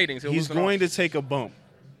pick up ratings, he'll he's lose an arm. going to take a bump.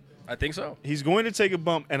 I think so. He's going to take a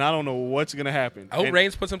bump, and I don't know what's going to happen. I hope And-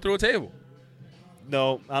 Reigns puts him through a table.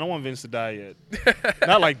 No, I don't want Vince to die yet.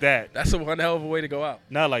 Not like that. That's a one hell of a way to go out.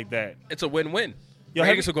 Not like that. It's a win-win. Yo,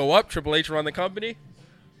 Ratings will go up. Triple H run the company.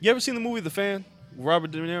 You ever seen the movie The Fan?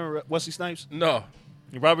 Robert De Niro, Wesley Snipes? No.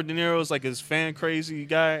 Robert De Niro is like his fan crazy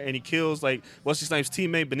guy, and he kills like Wesley Snipes'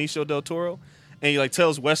 teammate Benicio del Toro, and he like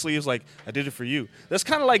tells Wesley, "He's like, I did it for you." That's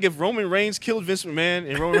kind of like if Roman Reigns killed Vince McMahon,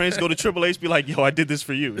 and Roman Reigns go to Triple H, be like, "Yo, I did this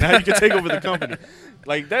for you. Now you can take over the company."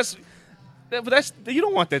 Like that's you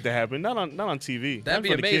don't want that to happen. Not on TV. That'd Not be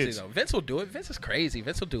for the amazing, kids. though. Vince will do it. Vince is crazy.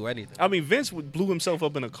 Vince will do anything. I mean, Vince blew himself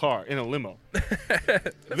up in a car in a limo.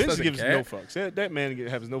 Vince doesn't gives care. no fucks. That man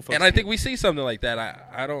has no fucks. And I think we see something like that.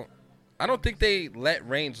 I don't think they let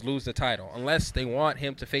Reigns lose the title unless they want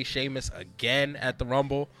him to face Sheamus again at the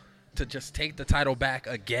Rumble, to just take the title back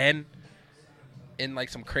again in like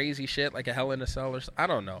some crazy shit like a Hell in a Cell or I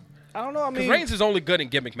don't know. I don't know. I Because mean, Reigns is only good in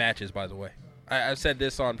gimmick matches, by the way. I've said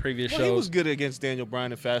this on previous well, shows. he was good against Daniel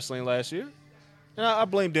Bryan in Fastlane last year. And I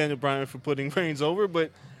blame Daniel Bryan for putting Reigns over, but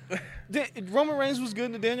Roman Reigns was good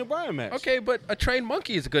in the Daniel Bryan match. Okay, but a trained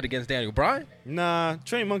monkey is good against Daniel Bryan. Nah,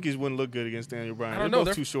 trained monkeys wouldn't look good against Daniel Bryan. I don't They're know, both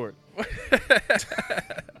they're- too short.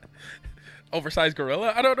 Oversized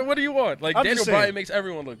gorilla? I don't know. What do you want? Like, I'm Daniel just saying. Bryan makes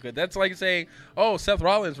everyone look good. That's like saying, oh, Seth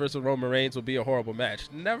Rollins versus Roman Reigns will be a horrible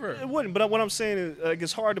match. Never. It wouldn't, but what I'm saying is, like,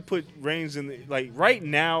 it's hard to put Reigns in like right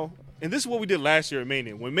now. And this is what we did last year at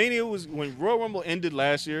Mania. When Royal Rumble ended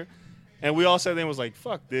last year, and we all sat there and was like,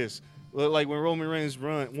 "Fuck this." Like when Roman Reigns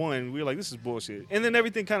won, we were like, "This is bullshit." And then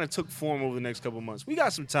everything kind of took form over the next couple of months. We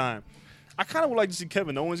got some time. I kind of would like to see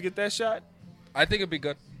Kevin Owens get that shot. I think it'd be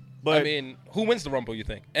good. But I mean, who wins the Rumble, you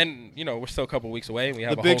think? And, we're still a couple weeks away. And we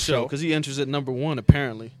have the a Big whole Show, show. because he enters at number 1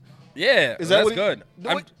 apparently. Yeah, Is that that's what good.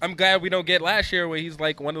 No, I'm glad we don't get last year where he's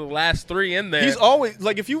like one of the last 3 in there. He's always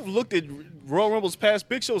like, if you've looked at Royal Rumble's past,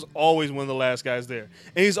 Big Show's always one of the last guys there,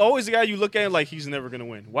 and he's always the guy you look at and like he's never gonna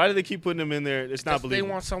win. Why do they keep putting him in there? It's not They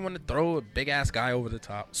believable. want someone to throw a big ass guy over the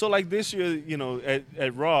top. So like this year, you know,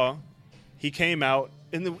 at Raw, he came out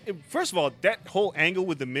and first of all, that whole angle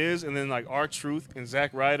with the Miz and then like R-Truth and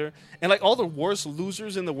Zack Ryder and like all the worst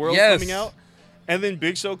losers in the world coming out, and then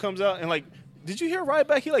Big Show comes out and like, did you hear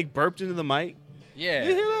Ryback? He like burped into the mic. Yeah, Did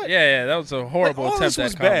you hear that? Yeah, that was a horrible all attempt this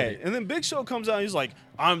was at comedy. bad. And then Big Show comes out and he's like,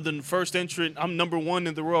 I'm the first entrant. I'm number 1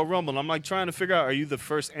 in the Royal Rumble. And I'm like trying to figure out, are you the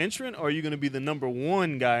first entrant or are you going to be the number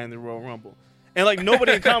 1 guy in the Royal Rumble? And like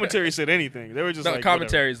nobody in commentary said anything. They were just No, like,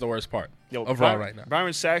 commentary whatever. is the worst part Yo, of Raw right now.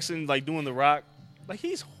 Byron Saxon like doing The Rock, like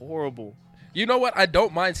he's horrible. You know what? I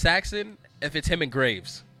don't mind Saxon if it's him and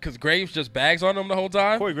Graves, because Graves just bags on him the whole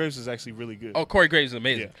time. Corey Graves is actually really good. Oh, Corey Graves is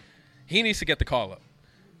amazing. Yeah. He needs to get the call up.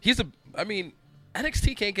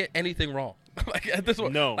 NXT can't get anything wrong. Like at this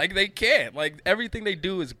one, No. like they can't. Like everything they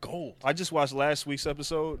do is gold. I just watched last week's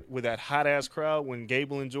episode with that hot ass crowd when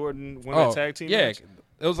Gable and Jordan won that tag team match.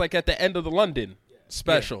 It was like at the end of the London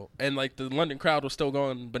special, and like the London crowd was still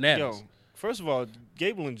going bananas. Yo, first of all,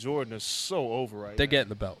 Gable and Jordan are so over right They're now. getting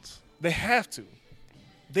the belts, They have to.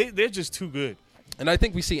 They're just too good. and I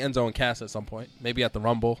think we see Enzo and Cass at some point, maybe at the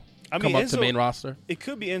Rumble. I mean, come up to Enzo- main roster. It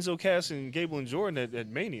could be Enzo Cass and Gable and Jordan at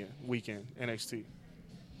Mania weekend, NXT.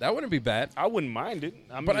 That wouldn't be bad. I wouldn't mind it.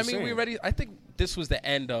 But I mean, we already. I think this was the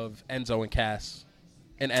end of Enzo and Cass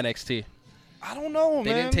in NXT. I don't know, They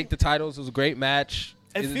man. didn't take the titles. It was a great match.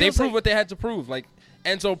 It They feels proved like- what they had to prove. Like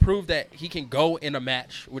Enzo proved that he can go in a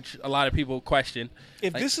match, which a lot of people question.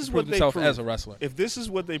 If Like, this is he what proved they himself proved, as a wrestler. if this is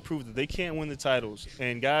what they proved that they can't win the titles,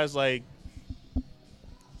 and guys like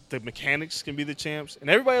the Mechanics can be the champs, and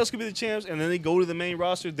everybody else can be the champs, and then they go to the main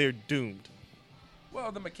roster, they're doomed.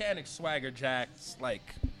 Well, the Mechanics, Swagger Jacks, like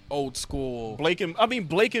old school. Blake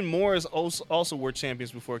and Morris also were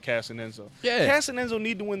champions before Cass and Enzo. Yeah. Cass and Enzo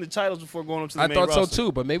need to win the titles before going up to the I main thought roster. so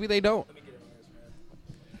too, but maybe they don't.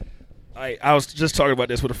 I was just talking about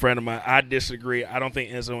this with a friend of mine. I disagree. I don't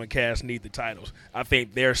think Enzo and Cass need the titles. I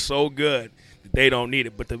think they're so good that they don't need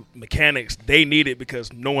it. But the Mechanics, they need it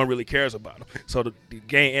because no one really cares about them. So to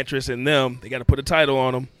gain interest in them, they got to put a title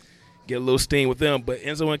on them, get a little steam with them. But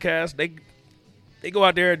Enzo and Cass, they go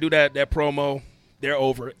out there and do that promo. They're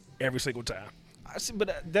over it every single time. I see,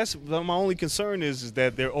 but that's my only concern is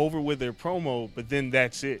that they're over with their promo, but then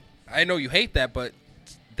that's it. I know you hate that, but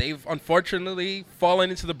they've unfortunately fallen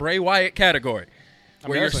into the Bray Wyatt category,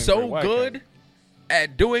 where you're that's like Bray so Wyatt good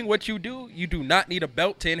at doing what you do not need a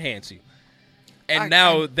belt to enhance you. And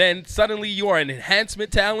then suddenly you are an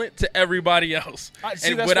enhancement talent to everybody else, That's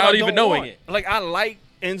and what without I even don't knowing want. it. Like I like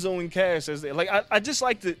Enzo and Cass as they I just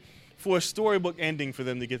like for a storybook ending for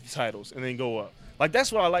them to get the titles and then go up. Like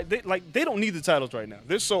that's what I like. They don't need the titles right now.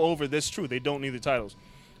 They're so over. That's true. They don't need the titles.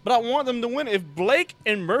 But I want them to win. If Blake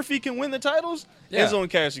and Murphy can win the titles, Yeah. Enzo and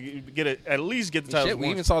Cass should at least get the titles. Shit, we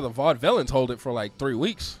once. even saw the Vaudevillains hold it for like 3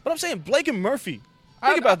 weeks. But I'm saying Blake and Murphy.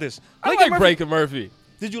 Think about this. I Blake like and Murphy, Blake and Murphy.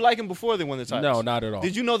 Did you like them before they won the titles? No, not at all.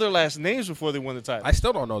 Did you know their last names before they won the titles? I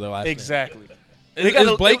still don't know their last name. Exactly.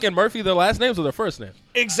 Is Blake and Murphy their last names or their first names?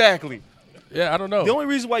 Exactly. Yeah, I don't know. The only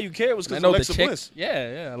reason why you care was I because know Alexa the chick. Bliss.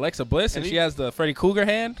 Yeah, Alexa Bliss, and And she he- has the Freddy Cougar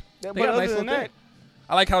hand. Yeah, They but got a other nice than little that, thing.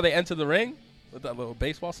 I like how they enter the ring with that little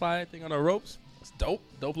baseball slide thing on the ropes. It's dope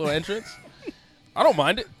little entrance. I don't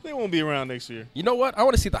mind it. they won't be around next year. You know what? I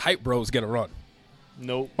want to see the Hype Bros get a run.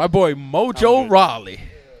 Nope. My boy Mojo good. Rawley.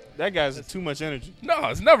 That guy's too much energy. No,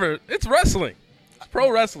 it's never. It's wrestling. It's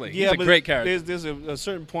pro wrestling. Yeah, He's a but great character. There's a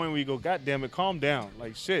certain point where you go, God damn it, calm down.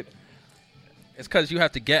 Like shit. It's because you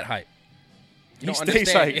have to get hype. You He don't stays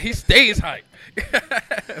understand. hype. He stays hype.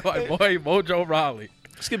 My boy Mojo Rawley.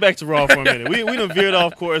 Let's get back to Raw for a minute. We done veered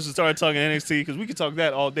off course and started talking NXT because we could talk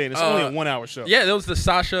that all day. And it's only a 1 hour show. Yeah, there was the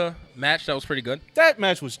Sasha match that was pretty good. That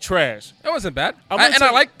match was trash. It wasn't bad. I'm gonna And tell I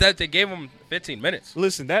you- like that they gave him 15 minutes.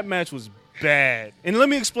 Listen, that match was bad. And let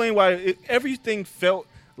me explain why. Everything felt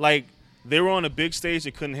like they were on a big stage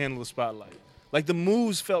that couldn't handle the spotlight. Like the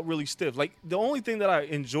moves felt really stiff. Like the only thing that I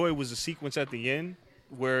enjoyed was the sequence at the end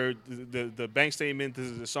where the bank statement to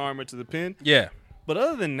the disarmer to the pin. Yeah. But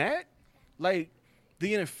other than that, like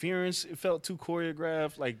the interference, it felt too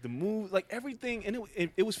choreographed. Like the move, like everything, and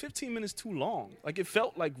it was 15 minutes too long. Like it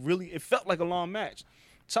felt like a long match.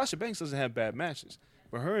 Sasha Banks doesn't have bad matches,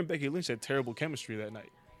 but her and Becky Lynch had terrible chemistry that night.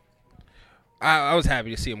 I was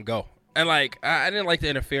happy to see him go. And, like, I didn't like the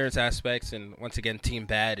interference aspects. And, once again, Team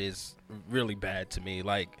Bad is really bad to me.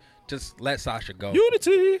 Like, just let Sasha go.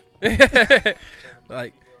 Unity.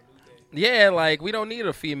 Like, Yeah, like, we don't need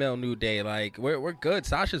a female New Day. Like, we're good.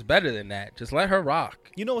 Sasha's better than that. Just let her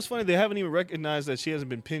rock. You know what's funny? They haven't even recognized that she hasn't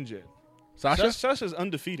been pinned yet. Sasha? Sasha's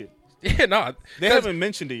undefeated. Yeah, no. They haven't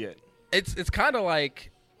mentioned it yet. It's kind of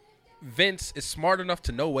like Vince is smart enough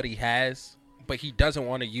to know what he has, but he doesn't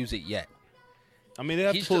want to use it yet. I mean, they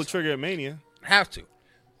have to pull the trigger at Mania. Have to.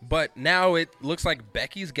 But now it looks like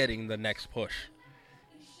Becky's getting the next push.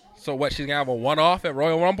 So what, she's going to have a one-off at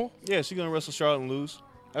Royal Rumble? Yeah, she's going to wrestle Charlotte and lose.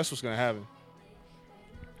 That's what's going to happen.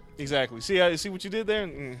 Exactly. See what you did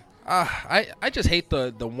there? I just hate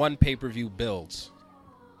the one pay-per-view builds.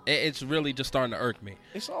 It's really just starting to irk me.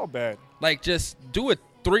 It's all bad. Like, just do a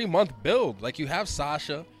 3-month build. Like, you have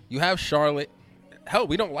Sasha. You have Charlotte. Hell,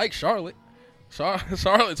 we don't like Charlotte.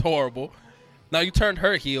 Charlotte's horrible. Now you turned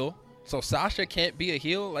her heel. So Sasha can't be a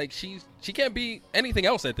heel. Like, she can't be anything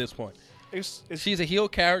else at this point. She's a heel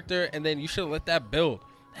character, and then you should let that build.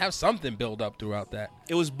 Have something build up throughout that.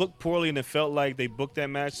 It was booked poorly, and it felt like they booked that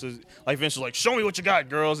match. So, like, Vince was like, show me what you got,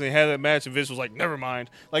 girls. And they had that match, and Vince was like, never mind.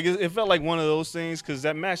 Like, it felt like one of those things because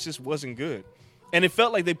that match just wasn't good. And it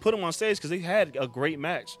felt like they put them on stage because they had a great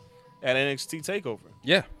match at NXT TakeOver.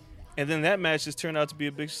 Yeah. And then that match just turned out to be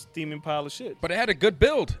a big steaming pile of shit. But it had a good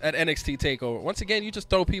build at NXT TakeOver. Once again, you just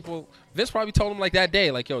throw people. Vince probably told them like that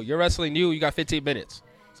day, like, yo, you're wrestling you got 15 minutes.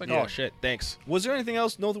 It's like, oh, shit, thanks. Was there anything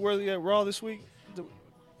else noteworthy at Raw this week?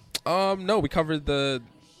 No, we covered the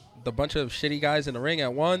bunch of shitty guys in the ring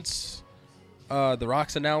at once. The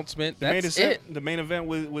Rock's announcement. That's it. The main event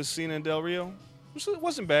was Cena and Del Rio. It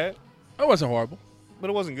wasn't bad. It wasn't horrible. But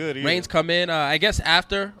it wasn't good either. Reigns come in. I guess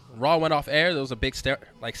after Raw went off air, there was a big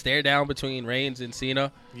stare down between Reigns and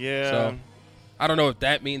Cena. Yeah. So I don't know if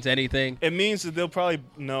that means anything. It means that they'll probably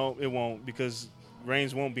 – no, it won't because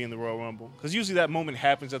Reigns won't be in the Royal Rumble. Because usually that moment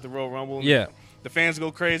happens at the Royal Rumble. Yeah. The fans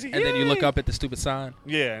go crazy. And then you look up at the stupid sign.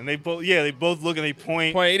 Yeah, and they both look and they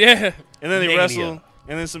point. Yeah. And then they wrestle,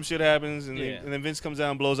 and then some shit happens, and then Vince comes out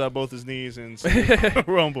and blows out both his knees and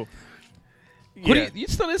Rumble. You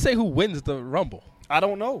still didn't say who wins the Rumble. I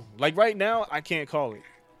don't know. Like right now, I can't call it.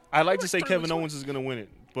 I'd like to say Kevin Owens is going to win it,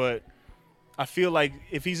 but I feel like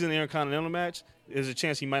if he's in the Intercontinental match, there's a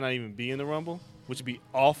chance he might not even be in the Rumble, which would be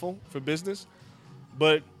awful for business.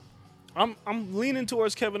 But I'm leaning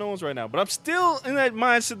towards Kevin Owens right now, but I'm still in that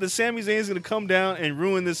mindset that Sami Zayn is going to come down and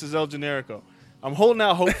ruin this as El Generico. I'm holding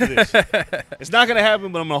out hope for this. It's not going to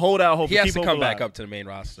happen, but I'm going to hold out hope. He has to come back up to the main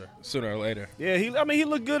roster sooner or later. Yeah, he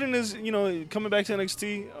looked good in his, coming back to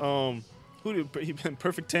NXT. He been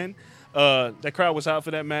Perfect 10. That crowd was out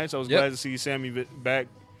for that match. I was glad to see Sami back,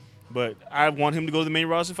 but I want him to go to the main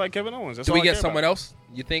roster and fight Kevin Owens. That's Do we get someone else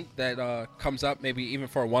you think that comes up, maybe even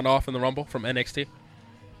for a one-off in the Rumble from NXT?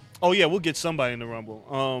 Oh, yeah, we'll get somebody in the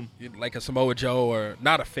Rumble. Like a Samoa Joe or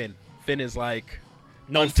not a Finn. Finn is like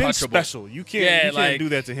Finn's special. You can't do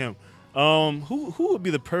that to him. Who would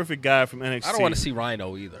be the perfect guy from NXT? I don't want to see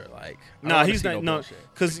Rhino either. Like, he's not. No,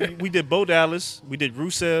 because we did Bo Dallas, we did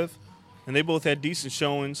Rusev, and they both had decent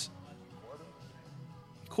showings.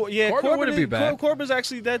 Corbin wouldn't be bad. Corbin's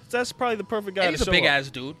actually that's probably the perfect guy. And he's a big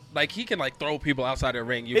ass dude. Like he can throw people outside the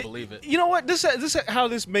ring. You believe it. You know what? This is how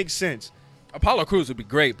this makes sense. Apollo Crews would be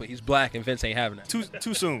great, but he's black and Vince ain't having it.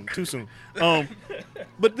 Too soon.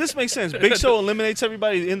 But this makes sense. Big Show eliminates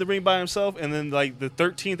everybody in the ring by himself, and then the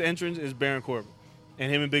 13th entrance is Baron Corbin,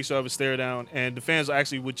 and him and Big Show have a stare down, and the fans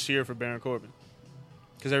actually would cheer for Baron Corbin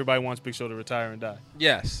because everybody wants Big Show to retire and die.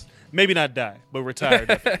 Yes, maybe not die, but retire.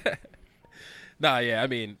 Definitely. Nah, yeah. I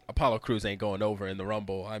mean, Apollo Crews ain't going over in the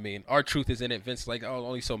Rumble. I mean, R-Truth is in it. Vince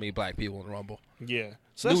only so many black people in the Rumble. Yeah.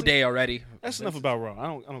 So New Day already. That's enough about Raw.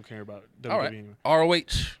 I don't care about WWE all right. anymore.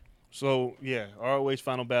 ROH. So yeah, ROH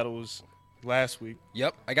Final Battle was last week.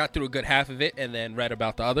 Yep, I got through a good half of it and then read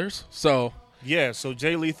about the others. So yeah, so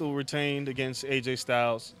Jay Lethal retained against AJ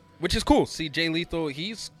Styles, which is cool. See, Jay Lethal,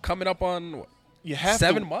 he's coming up on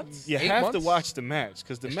 7 months. You have to watch the match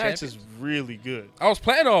because the match is really good. I was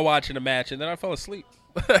planning on watching the match and then I fell asleep.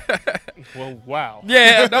 Well, wow.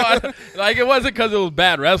 Yeah, no, it wasn't because it was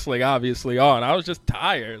bad wrestling. Obviously, I was just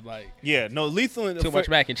tired. Lethal too much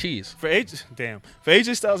mac and cheese. For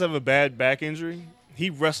AJ Styles to have a bad back injury, he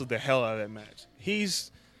wrestled the hell out of that match.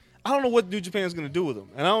 I don't know what New Japan is going to do with him,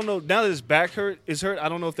 and I don't know now that his back is hurt. I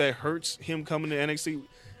don't know if that hurts him coming to NXT.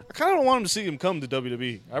 I kind of don't want him to see him come to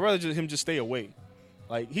WWE. I'd rather him just stay away.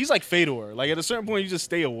 He's like Fedor. At a certain point, you just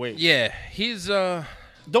stay away. Yeah, he's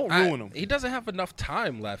Don't ruin him. He doesn't have enough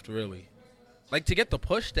time left, really. To get the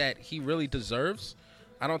push that he really deserves,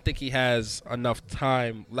 I don't think he has enough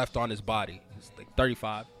time left on his body. He's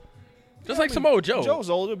 35. Just Samoa Joe. Joe's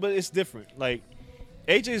older, but it's different.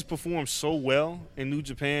 AJ's performed so well in New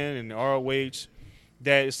Japan and ROH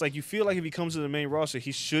that it's like you feel like if he comes to the main roster,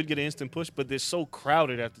 he should get an instant push, but they're so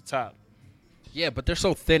crowded at the top. Yeah, but they're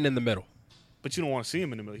so thin in the middle. But you don't want to see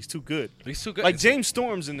him in the middle. He's too good. He's too good. Like James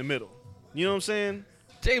Storm's in the middle. You know what I'm saying?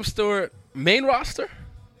 James Stewart, main roster?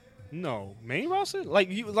 No, main roster? Like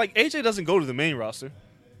AJ doesn't go to the main roster.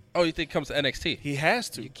 Oh, you think he comes to NXT? He has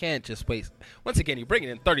to. You can't just waste. Once again, you're bringing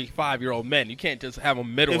in 35-year-old men. You can't just have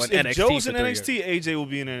them middle in NXT. If Joe's for in 3 NXT, years. AJ will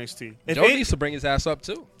be in NXT. If Joe needs to bring his ass up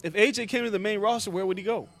too. If AJ came to the main roster, where would he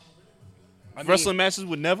go? I mean, Wrestling matches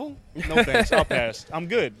with Neville? No thanks. I'll pass. I'm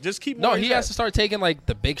good. Just keep. No, he has to start taking like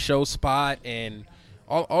the Big Show spot and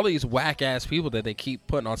all these whack ass people that they keep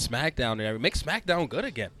putting on SmackDown and everything. Make SmackDown good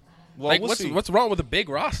again. Well, like we'll see. what's wrong with a big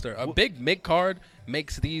roster? A big mid card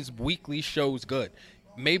makes these weekly shows good.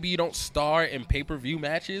 Maybe you don't star in pay-per-view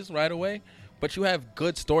matches right away, but you have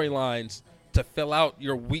good storylines to fill out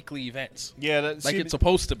your weekly events. Yeah, it's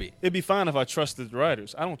supposed to be. It'd be fine if I trusted the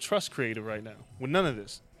writers. I don't trust creative right now with none of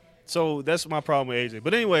this. So that's my problem with AJ.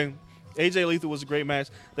 But anyway, AJ Lethal was a great match.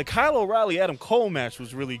 The Kyle O'Reilly-Adam Cole match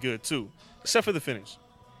was really good too, except for the finish.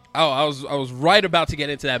 Oh, I was right about to get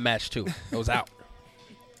into that match too. It was out.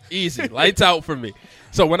 Easy. Lights out for me.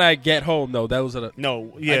 So when I get home, though, that was I got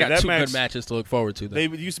that two match, good matches to look forward to. They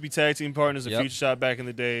used to be tag team partners at Future Shot back in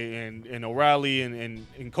the day, and O'Reilly and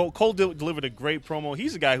Cole. Cole delivered a great promo.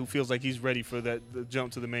 He's a guy who feels like he's ready for the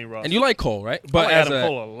jump to the main roster. And you like Cole, right? But like Adam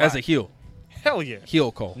Cole a lot. as a heel. Hell yeah.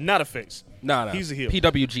 Heel Cole. Not a face. No. He's a heel.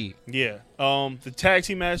 PWG. Yeah. The tag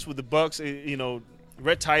team match with the Bucks,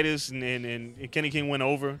 Rhett Titus and Kenny King went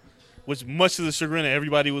over, which much to the chagrin of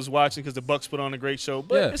everybody was watching because the Bucks put on a great show.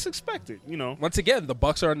 But it's expected, Once again, the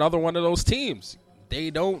Bucks are another one of those teams.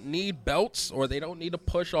 They don't need belts or they don't need to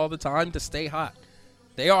push all the time to stay hot.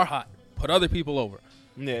 They are hot. Put other people over.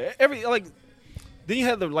 Yeah. Then you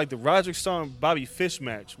had the Roderick Strong and Bobby Fish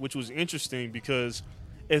match, which was interesting because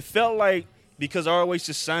it felt like because ROH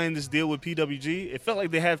just signed this deal with PWG, it felt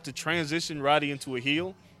like they had to transition Roddy into a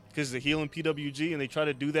heel because the heel in PWG, and they tried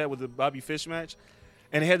to do that with the Bobby Fish match.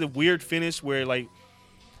 And it had the weird finish where,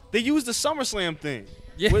 they used the SummerSlam thing.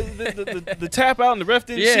 Yeah. The tap out and the ref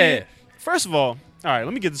didn't see it. First of all right,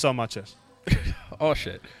 let me get this on my chest. Oh,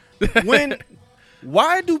 shit.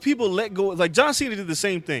 Why do people let go? Like, John Cena did the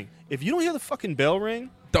same thing. If you don't hear the fucking bell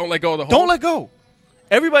ring, don't let go of the hold. Don't let go.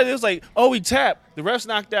 Everybody was like, oh, he tapped. The ref's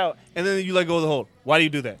knocked out. And then you let go of the hold. Why do you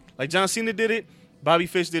do that? Like, John Cena did it. Bobby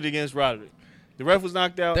Fish did it against Roderick. The ref was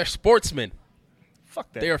knocked out. They're sportsmen.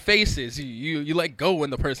 Fuck that. They are faces. You let go when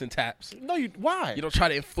the person taps. No, why? You don't try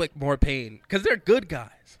to inflict more pain because they're good guys.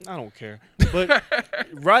 I don't care. But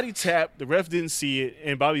Roddy tapped. The ref didn't see it,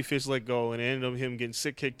 and Bobby Fish let go, and it ended up him getting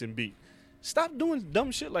sick, kicked, and beat. Stop doing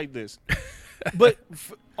dumb shit like this. But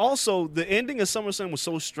also, the ending of SummerSlam was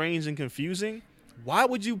so strange and confusing. Why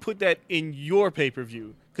would you put that in your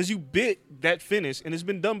pay-per-view? Because you bit that finish, and it's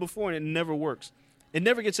been done before, and it never works. It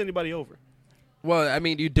never gets anybody over. Well, I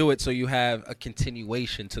mean, you do it so you have a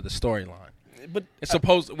continuation to the storyline. But it's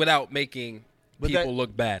supposed without making people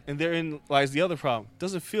look bad. And therein lies the other problem. It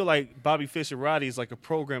doesn't feel like Bobby Fish and Roddy is like a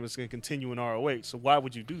program that's going to continue in ROH. So why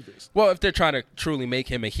would you do this? Well, if they're trying to truly make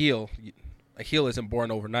him a heel isn't born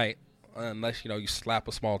overnight unless, you slap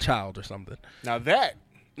a small child or something. Now that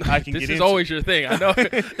I can this get is into. always your thing. I know.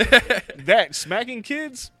 That, smacking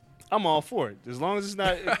kids, I'm all for it. As long as it's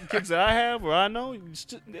not kids that I have or I know,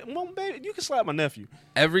 baby, you can slap my nephew.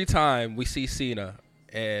 Every time we see Cena,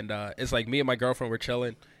 and it's like me and my girlfriend were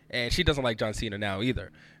chilling, and she doesn't like John Cena now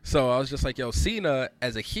either. So I was just like, yo, Cena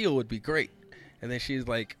as a heel would be great. And then she's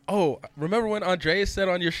like, oh, remember when Andreas said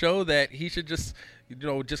on your show that he should just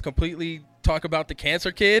completely talk about the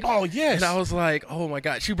cancer kid? Oh, yes. And I was like, oh, my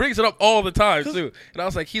God. She brings it up all the time, too. And I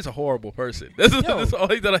was like, he's a horrible person. This is the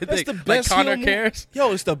only thing that I think. The best like Connor heel cares.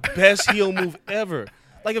 Yo, it's the best heel move ever.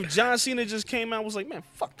 Like if John Cena just came out and was like, man,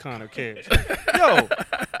 fuck Connor cares. Yo,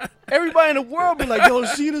 everybody in the world be like, yo,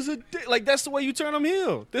 Cena's a dick. Like, that's the way you turn him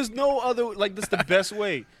heel. There's no other, like, that's the best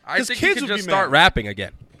way. I think kids you can would just be start mad. rapping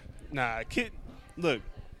again. Nah, look,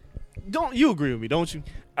 don't you agree with me, don't you?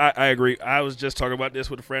 I agree. I was just talking about this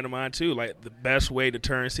with a friend of mine, too. Like, the best way to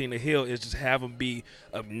turn Cena heel is just have him be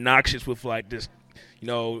obnoxious with, like, this,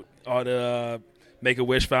 all the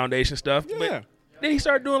Make-A-Wish Foundation stuff. Yeah. But then he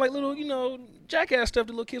started doing, like, little, jackass stuff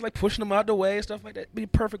to little kids, like pushing them out the way and stuff like that. Be a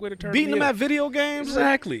perfect way to turn Beating him them heel. at video games?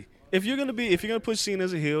 Exactly. If you're gonna push Cena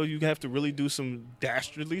as a heel, you have to really do some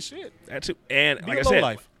dastardly shit. That's it. And Be like a I said,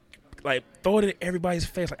 lowlife. like throw it in everybody's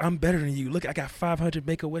face. Like, I'm better than you. Look, I got 500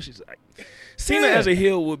 Make-A-Wishes. Like, Cena as a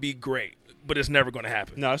heel would be great, but it's never going to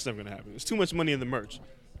happen. No, it's never gonna happen. There's too much money in the merch.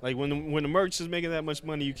 Like when the merch is making that much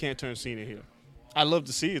money, you can't turn Cena heel. I love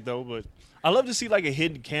to see it though, but I love to see like a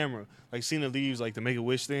hidden camera. Like Cena leaves like the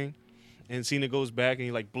Make-A-Wish thing, and Cena goes back and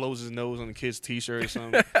he like blows his nose on the kid's T-shirt or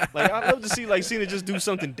something. Like I'd love to see like Cena just do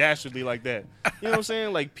something dastardly like that. You know what I'm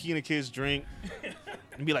saying? Like pee in a kid's drink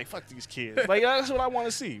and be like, "Fuck these kids." Like that's what I want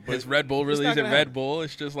to see. But his Red Bull really isn't Red Bull.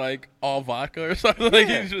 It's just like all vodka or something. Yeah. Like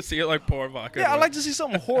you just see it like pour vodka. Yeah, I'd like to see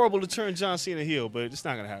something horrible to turn John Cena heel, but it's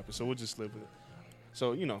not gonna happen. So we'll just live with it.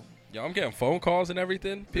 So Yo, I'm getting phone calls and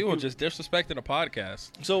everything. People just disrespecting the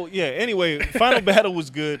podcast. So yeah. Anyway, Final Battle was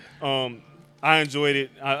good. I enjoyed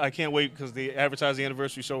it. I can't wait because they advertised the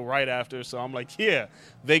anniversary show right after. So I'm like, yeah,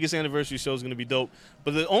 Vegas anniversary show is gonna be dope.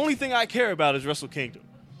 But the only thing I care about is Wrestle Kingdom.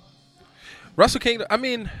 Wrestle Kingdom. I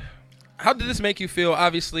mean, how did this make you feel?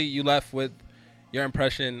 Obviously, you left with your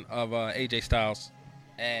impression of AJ Styles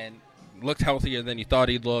and looked healthier than you thought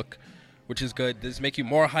he'd look, which is good. Does this make you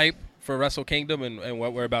more hype for Wrestle Kingdom and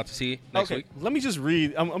what we're about to see next week? Let me just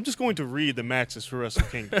read. I'm just going to read the matches for Wrestle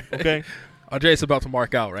Kingdom, okay? Andre's about to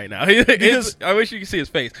mark out right now. I wish you could see his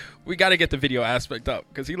face. We got to get the video aspect up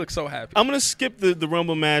because he looks so happy. I'm going to skip the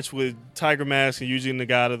Rumble match with Tiger Mask and Yuji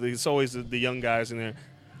Nagata. It's always the young guys in there.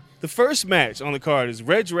 The first match on the card is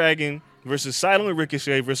Red Dragon versus Seidel and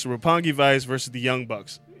Ricochet versus Roppongi Vice versus the Young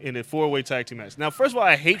Bucks in a 4-way tag team match. Now, first of all,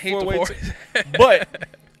 I hate 4-way but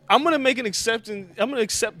I'm going to make an exception. I'm going to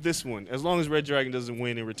accept this one as long as Red Dragon doesn't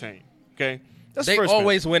win and retain. Okay? That's they the first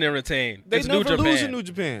always match. Win and retain. They it's never New Japan. lose in New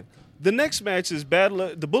Japan. The next match is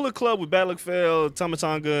the Bullet Club with Bad Luck Fale,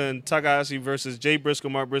 Tamatanga, and Takahashi versus Jay Briscoe,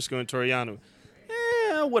 Mark Briscoe, and Toriano.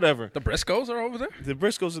 Whatever. The Briscoes are over there? The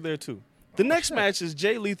Briscoes are there, too. The next match is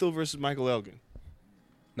Jay Lethal versus Michael Elgin.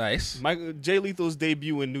 Nice. Jay Lethal's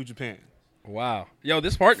debut in New Japan. Wow. Yo,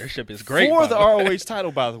 this partnership is great. For the ROH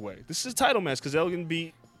title, by the way. This is a title match because Elgin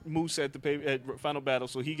beat Moose at Final Battle,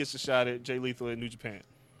 so he gets a shot at Jay Lethal in New Japan.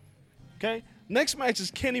 Okay? Next match is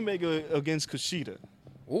Kenny Omega against Kushida.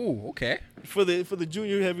 Ooh, okay. For the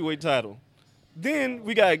junior heavyweight title. Then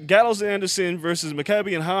we got Gallows Anderson versus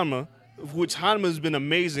Maccabi and Hanma, which Hanma has been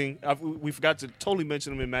amazing. We forgot to totally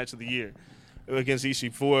mention him in Match of the Year against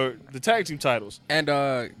Ishii for the tag team titles.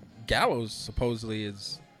 And Gallows supposedly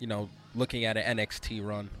is, looking at an NXT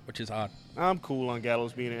run, which is odd. I'm cool on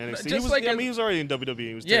Gallows being in NXT. He was already in WWE.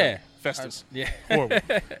 He was Festus. Horrible.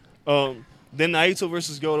 Then Naito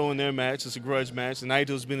versus Goto in their match. It's a grudge match. And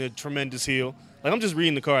Naito's been a tremendous heel. Like, I'm just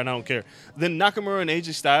reading the card and I don't care. Then Nakamura and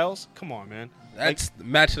AJ Styles. Come on, man. That's the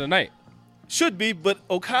match of the night. Should be, but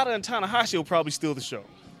Okada and Tanahashi will probably steal the show.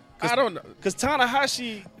 I don't know. Because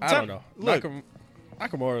Tanahashi... I don't know. Look,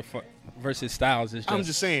 Nakamura versus Styles is just... I'm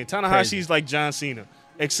just saying. Tanahashi's like John Cena.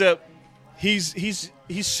 Except he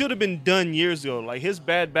should have been done years ago. Like, his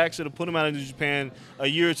bad back should have put him out of New Japan a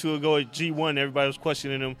year or two ago at G1. Everybody was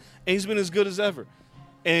questioning him. And he's been as good as ever.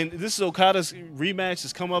 And this is Okada's rematch.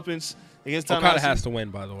 His comeuppance against Tanahashi. Okada has to win,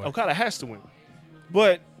 by the way. Okada has to win.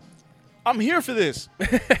 But I'm here for this.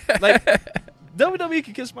 Like, WWE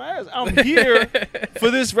can kiss my ass. I'm here for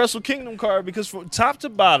this Wrestle Kingdom card because from top to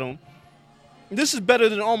bottom, this is better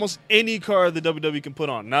than almost any card the WWE can put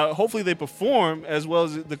on. Now, hopefully they perform as well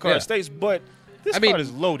as the card states, but this card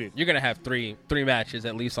is loaded. You're going to have three matches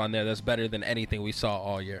at least on there that's better than anything we saw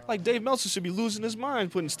all year. Like, Dave Meltzer should be losing his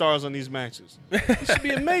mind putting stars on these matches. It should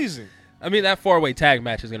be amazing. I mean, that 4-way tag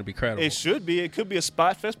match is going to be credible. It should be. It could be a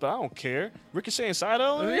spot fest, but I don't care. Ricochet and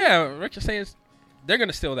Seidel? Yeah, Ricochet they're going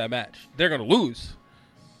to steal that match. They're going to lose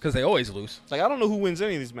because they always lose. Like, I don't know who wins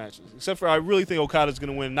any of these matches, except for I really think Okada's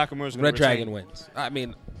going to win. Nakamura's going to Red Dragon wins. I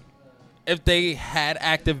mean, if they had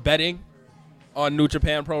active betting on New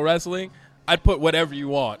Japan Pro Wrestling, I'd put whatever you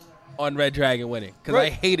want on Red Dragon winning because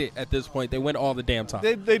I hate it at this point. They win all the damn time.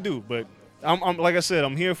 They do, but I'm like I said,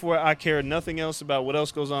 I'm here for it. I care nothing else about what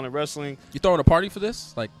else goes on in wrestling. You throwing a party for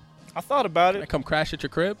this? Like, I thought about it. I come crash at your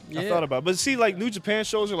crib? Yeah. I thought about it. But see, like, New Japan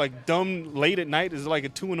shows are like dumb late at night. It's like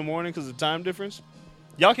at 2 in the morning because of the time difference.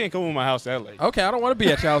 Y'all can't come to my house that late. Okay, I don't want to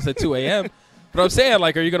be at your house at 2 a.m. But I'm saying,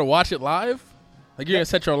 like, are you going to watch it live? Like, you're going to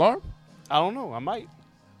set your alarm? I don't know. I might.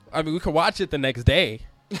 I mean, we could watch it the next day.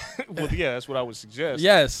 Well, yeah, that's what I would suggest.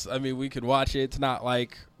 Yes. I mean, we could watch it. It's not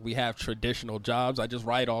like we have traditional jobs. I just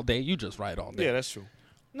write all day. You just write all day. Yeah, that's true.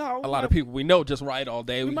 No, a lot of people we know just write all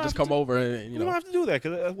day. We just come over and, we might have to do that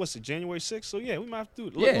because what's it, January 6th? So, yeah, we might have to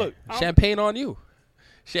do it. Look, champagne on you.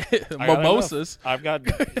 Mimosas. I've got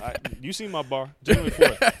you seen my bar. January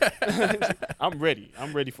 4th. I'm ready.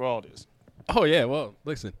 I'm ready for all this. Oh, yeah. Well,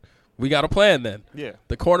 listen, we got a plan then. Yeah.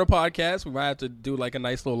 The Corner Podcast, we might have to do like a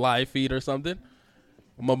nice little live feed or something.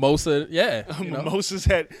 Mimosa, yeah. Mimosas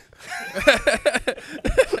had.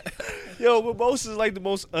 Yo, mimosas is like the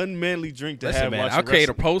most unmanly drink to have. Man, I'll create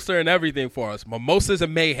a poster and everything for us. Mimosas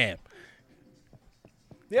and mayhem.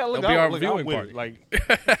 Yeah, look, It'll be our I'm viewing with party. it.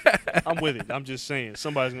 Like, I'm with it. I'm just saying.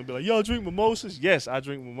 Somebody's gonna be like, "Yo, drink mimosas." Yes, I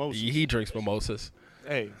drink mimosas. He drinks mimosas.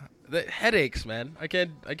 Hey, The headaches, man. I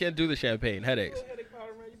can't do the champagne. Headaches.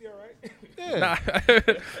 yeah.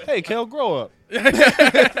 Hey, Kel, grow up.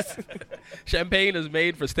 Champagne is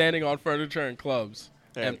made for standing on furniture in clubs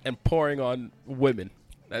Hey. and pouring on women.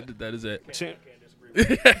 That is it.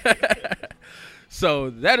 So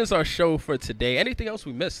that is our show for today. Anything else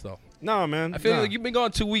we missed, though? Nah, man. I feel nah. like you've been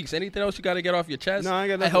gone 2 weeks. Anything else you got to get off your chest? No, I ain't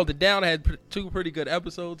got I nothing. held it down. I had 2 pretty good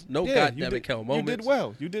episodes. No Yeah, goddamn Kel moments. You did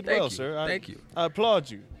well. You did Thank well, you. sir. Thank you. I applaud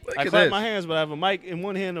you. Look I at clap this. my hands, but I have a mic in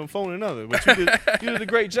one hand and a phone in another. But you did a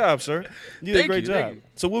great job, sir. You did Thank a great you, thank job. you.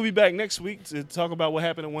 So we'll be back next week to talk about what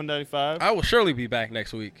happened at 195. I will surely be back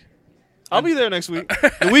next week. I'll be there next week.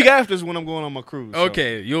 The week after is when I'm going on my cruise. so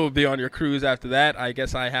Okay, you'll be on your cruise after that. I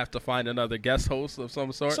guess I have to find another guest host of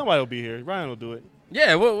some sort. Somebody will be here. Ryan will do it.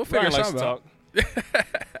 Yeah, we'll figure Ryan likes to something out. talk.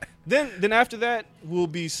 Then after that will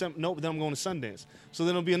be then I'm going to Sundance. So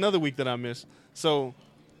then it'll be another week that I miss. So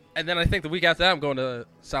And then I think the week after that, I'm going to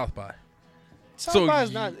South by. South by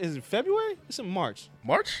is it February? It's in March.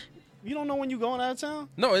 March? You don't know when you're going out of town?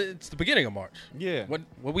 No, it's the beginning of March. Yeah.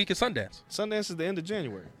 What week is Sundance? Sundance is the end of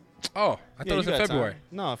January. Oh, I thought it was in February.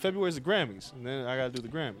 No, February is the Grammys, and then I got to do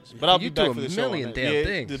the Grammys. But I'll You be back do for a the show. million on that. damn Yeah,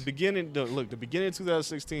 things. The beginning of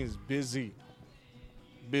 2016 is busy.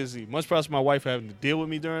 Much props to my wife having to deal with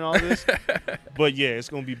me during all this. But yeah, it's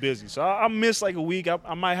gonna be busy. So I miss like a week.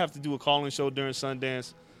 I might have to do a call-in show during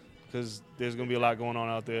Sundance because there's gonna be a lot going on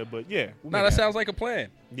out there. But yeah, we'll No, make that it sounds like a plan.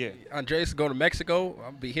 happen. Yeah. Andres is going to Mexico.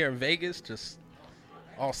 I'll be here in Vegas, just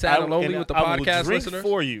all sad and lonely with the I will podcast drink listeners.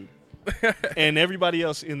 for you and everybody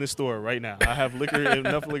else in the store right now. I have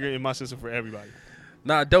enough liquor in my system for everybody.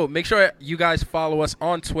 Nah, dope. Make sure you guys follow us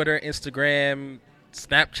on Twitter, Instagram,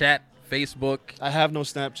 Snapchat, Facebook. I have no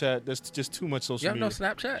Snapchat. That's just too much social You have no media.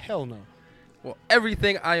 Snapchat? Hell no. Well,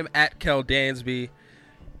 everything I am at Kel Dansby.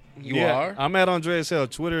 You are? I'm at Andreas Hell,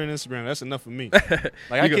 Twitter and Instagram. That's enough for me. Like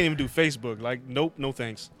I can't even do Facebook. Like, nope, no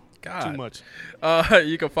thanks. God. Too much.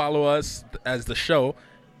 You can follow us as the show,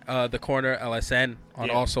 The Corner LSN, on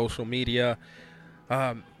Yeah. all social media.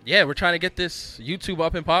 Yeah, we're trying to get this YouTube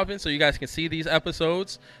up and popping so you guys can see these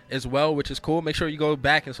episodes as well, which is cool. Make sure you go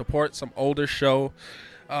back and support some older show.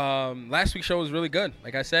 Last week's show was really good.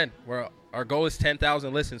 Like I said, our goal is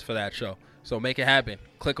 10,000 listens for that show. So make it happen.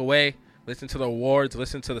 Click away. Listen to the awards.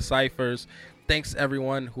 Listen to the ciphers. Thanks,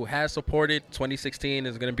 everyone who has supported. 2016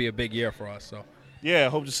 is going to be a big year for us. So Yeah,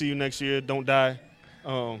 hope to see you next year. Don't die.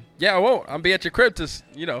 yeah, I won't. I'll be at your crib to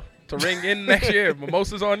ring in next year.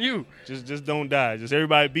 Mimosas on you. Just don't die. Just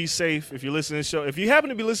everybody be safe. If you're listening to the show, if you happen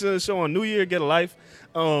to be listening to the show on New Year, get a life.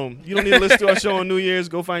 You don't need to listen to our show on New Year's.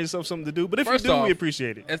 Go find yourself something to do. But if First you do, off, we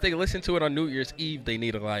appreciate it. If they listen to it on New Year's Eve, they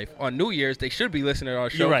need a life. On New Year's, they should be listening to our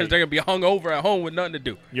show You're because right. they're going to be hungover at home with nothing to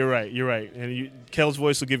do. You're right. And Kel's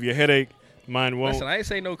voice will give you a headache. Mine won't. Listen, I ain't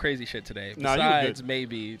say no crazy shit today. Nah, you were good. Besides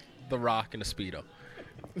maybe The Rock and the Speedo.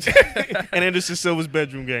 And Anderson Silva's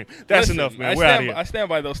bedroom game. That's Listen, enough, man. I We're out stand, here. I stand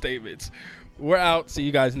by those statements. We're out. See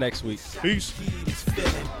you guys next week. Peace.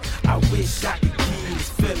 I wish I could keep this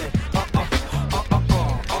feeling.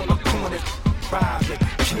 On the corner, private,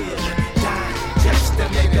 killing, dying just to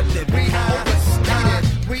make a living. We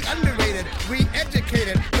overstated, we underrated, we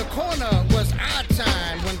educated. The corner was our time.